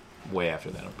be out way after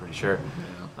that, I'm pretty sure.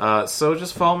 So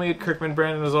just follow me at Kirkman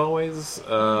Brandon as always.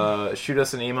 Shoot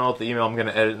us an email at the email I'm going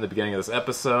to edit in the beginning of this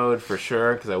episode for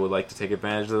sure, because I would like to take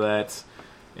advantage of that.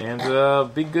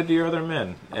 And be good to your other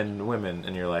men and women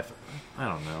in your life. I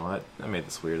don't know. I made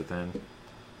this weird at the end.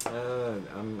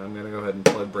 I'm going to go ahead and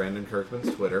plug Brandon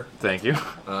Kirkman's Twitter. Thank you.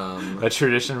 A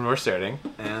tradition we're starting.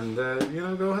 And, go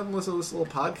ahead and listen to this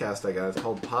little podcast I got. It's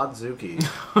called Podzuki.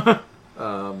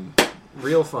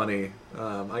 Real funny.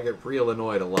 I get real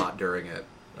annoyed a lot during it.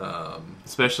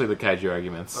 Especially the kaiju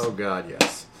arguments. Oh, God,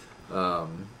 yes.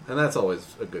 And that's always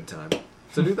a good time.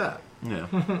 So do that. Yeah.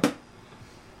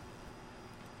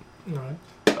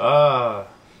 Alright.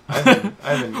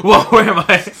 I've been Whoa, where am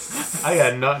I? I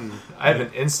got nothing. I have an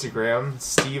Instagram,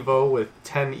 Steve-O with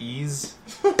 10 E's.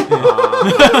 I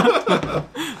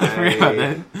forgot about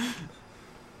that.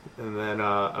 And then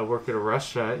I work at a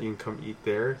restaurant. You can come eat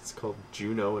there. It's called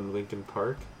Juno in Lincoln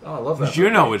Park. Oh, I love that. You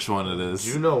know which one it is.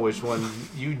 You know which one.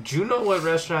 You know what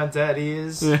restaurant that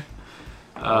is.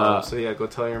 Yeah. So yeah, go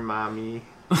tell your mommy.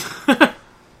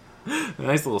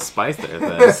 Nice little spice there.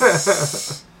 Then.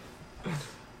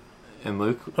 And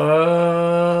Luke?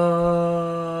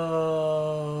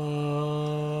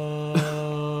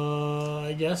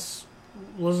 I guess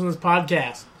listen to this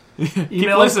podcast. Keep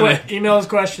Email us, listening. email us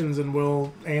questions and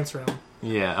we'll answer them.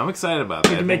 Yeah, I'm excited about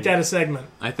that. We can make that a segment.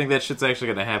 I think that shit's actually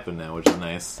going to happen now, which is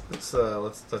nice. Let's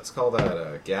call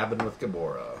that Gabbin' with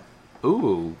Gabora.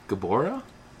 Ooh, Gabora?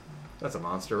 That's a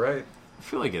monster, right? I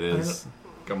feel like it is.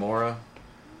 Gamora.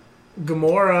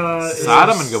 Gamora is...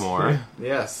 Sodom and Gomorrah.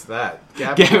 Yes, that.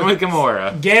 Gavin with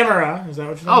Gamora. Gamera, is that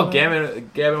what you're talking Oh, about?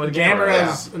 Gavin with Gamora.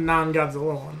 Gamera is a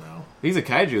non-Godzilla one, though. He's a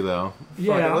kaiju, though.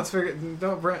 Yeah. Let's figure.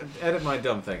 Don't edit my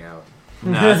dumb thing out.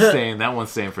 Nah, it's staying. That one's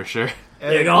staying for sure.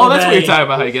 Edit, all Oh, that's what day. you're talking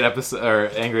about, how you get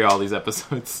angry all these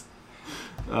episodes.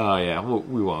 Oh, yeah,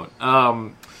 we won't.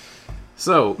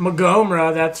 So,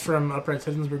 Magomra, that's from Upright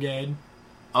Citizens Brigade.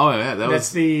 oh, yeah, that That's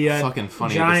was the fucking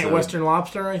funny giant episode. Western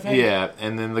lobster, I think. Yeah,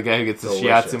 and then the guy who gets the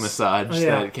Delicious. shiatsu massage Oh,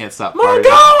 yeah. that can't stop partying.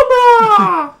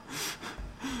 Magomra!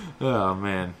 Oh,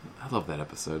 man. I love that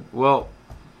episode. Well,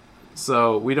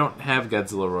 so we don't have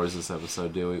Godzilla Roars this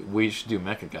episode, do we? We should do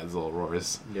Mecha Godzilla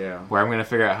Roars, Yeah. where I'm going to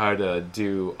figure out how to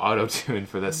do auto-tune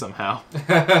for this somehow.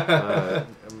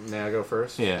 May I go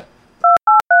first? Yeah.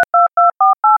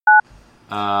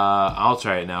 I'll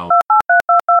try it now.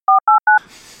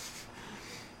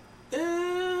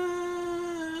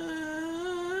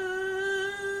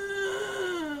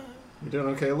 You doing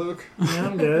okay, Luke? Yeah,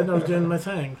 I'm good. I was doing my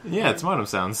thing. Yeah, it's modem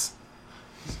sounds.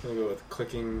 Just gonna go with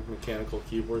clicking mechanical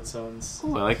keyboard sounds.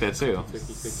 Ooh, I like that too.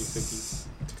 Clicky, clicky, clicky.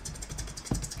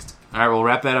 Alright, we'll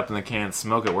wrap that up in the can.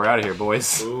 Smoke it. We're out of here,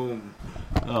 boys. Boom.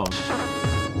 Oh.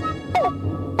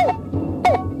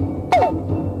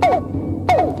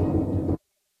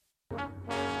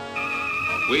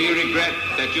 We regret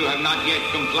that you have not yet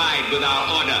complied with our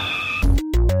order.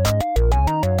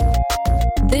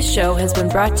 This show has been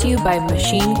brought to you by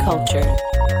Machine Culture.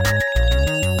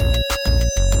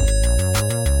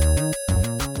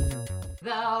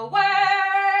 The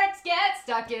words get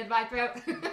stuck in my throat.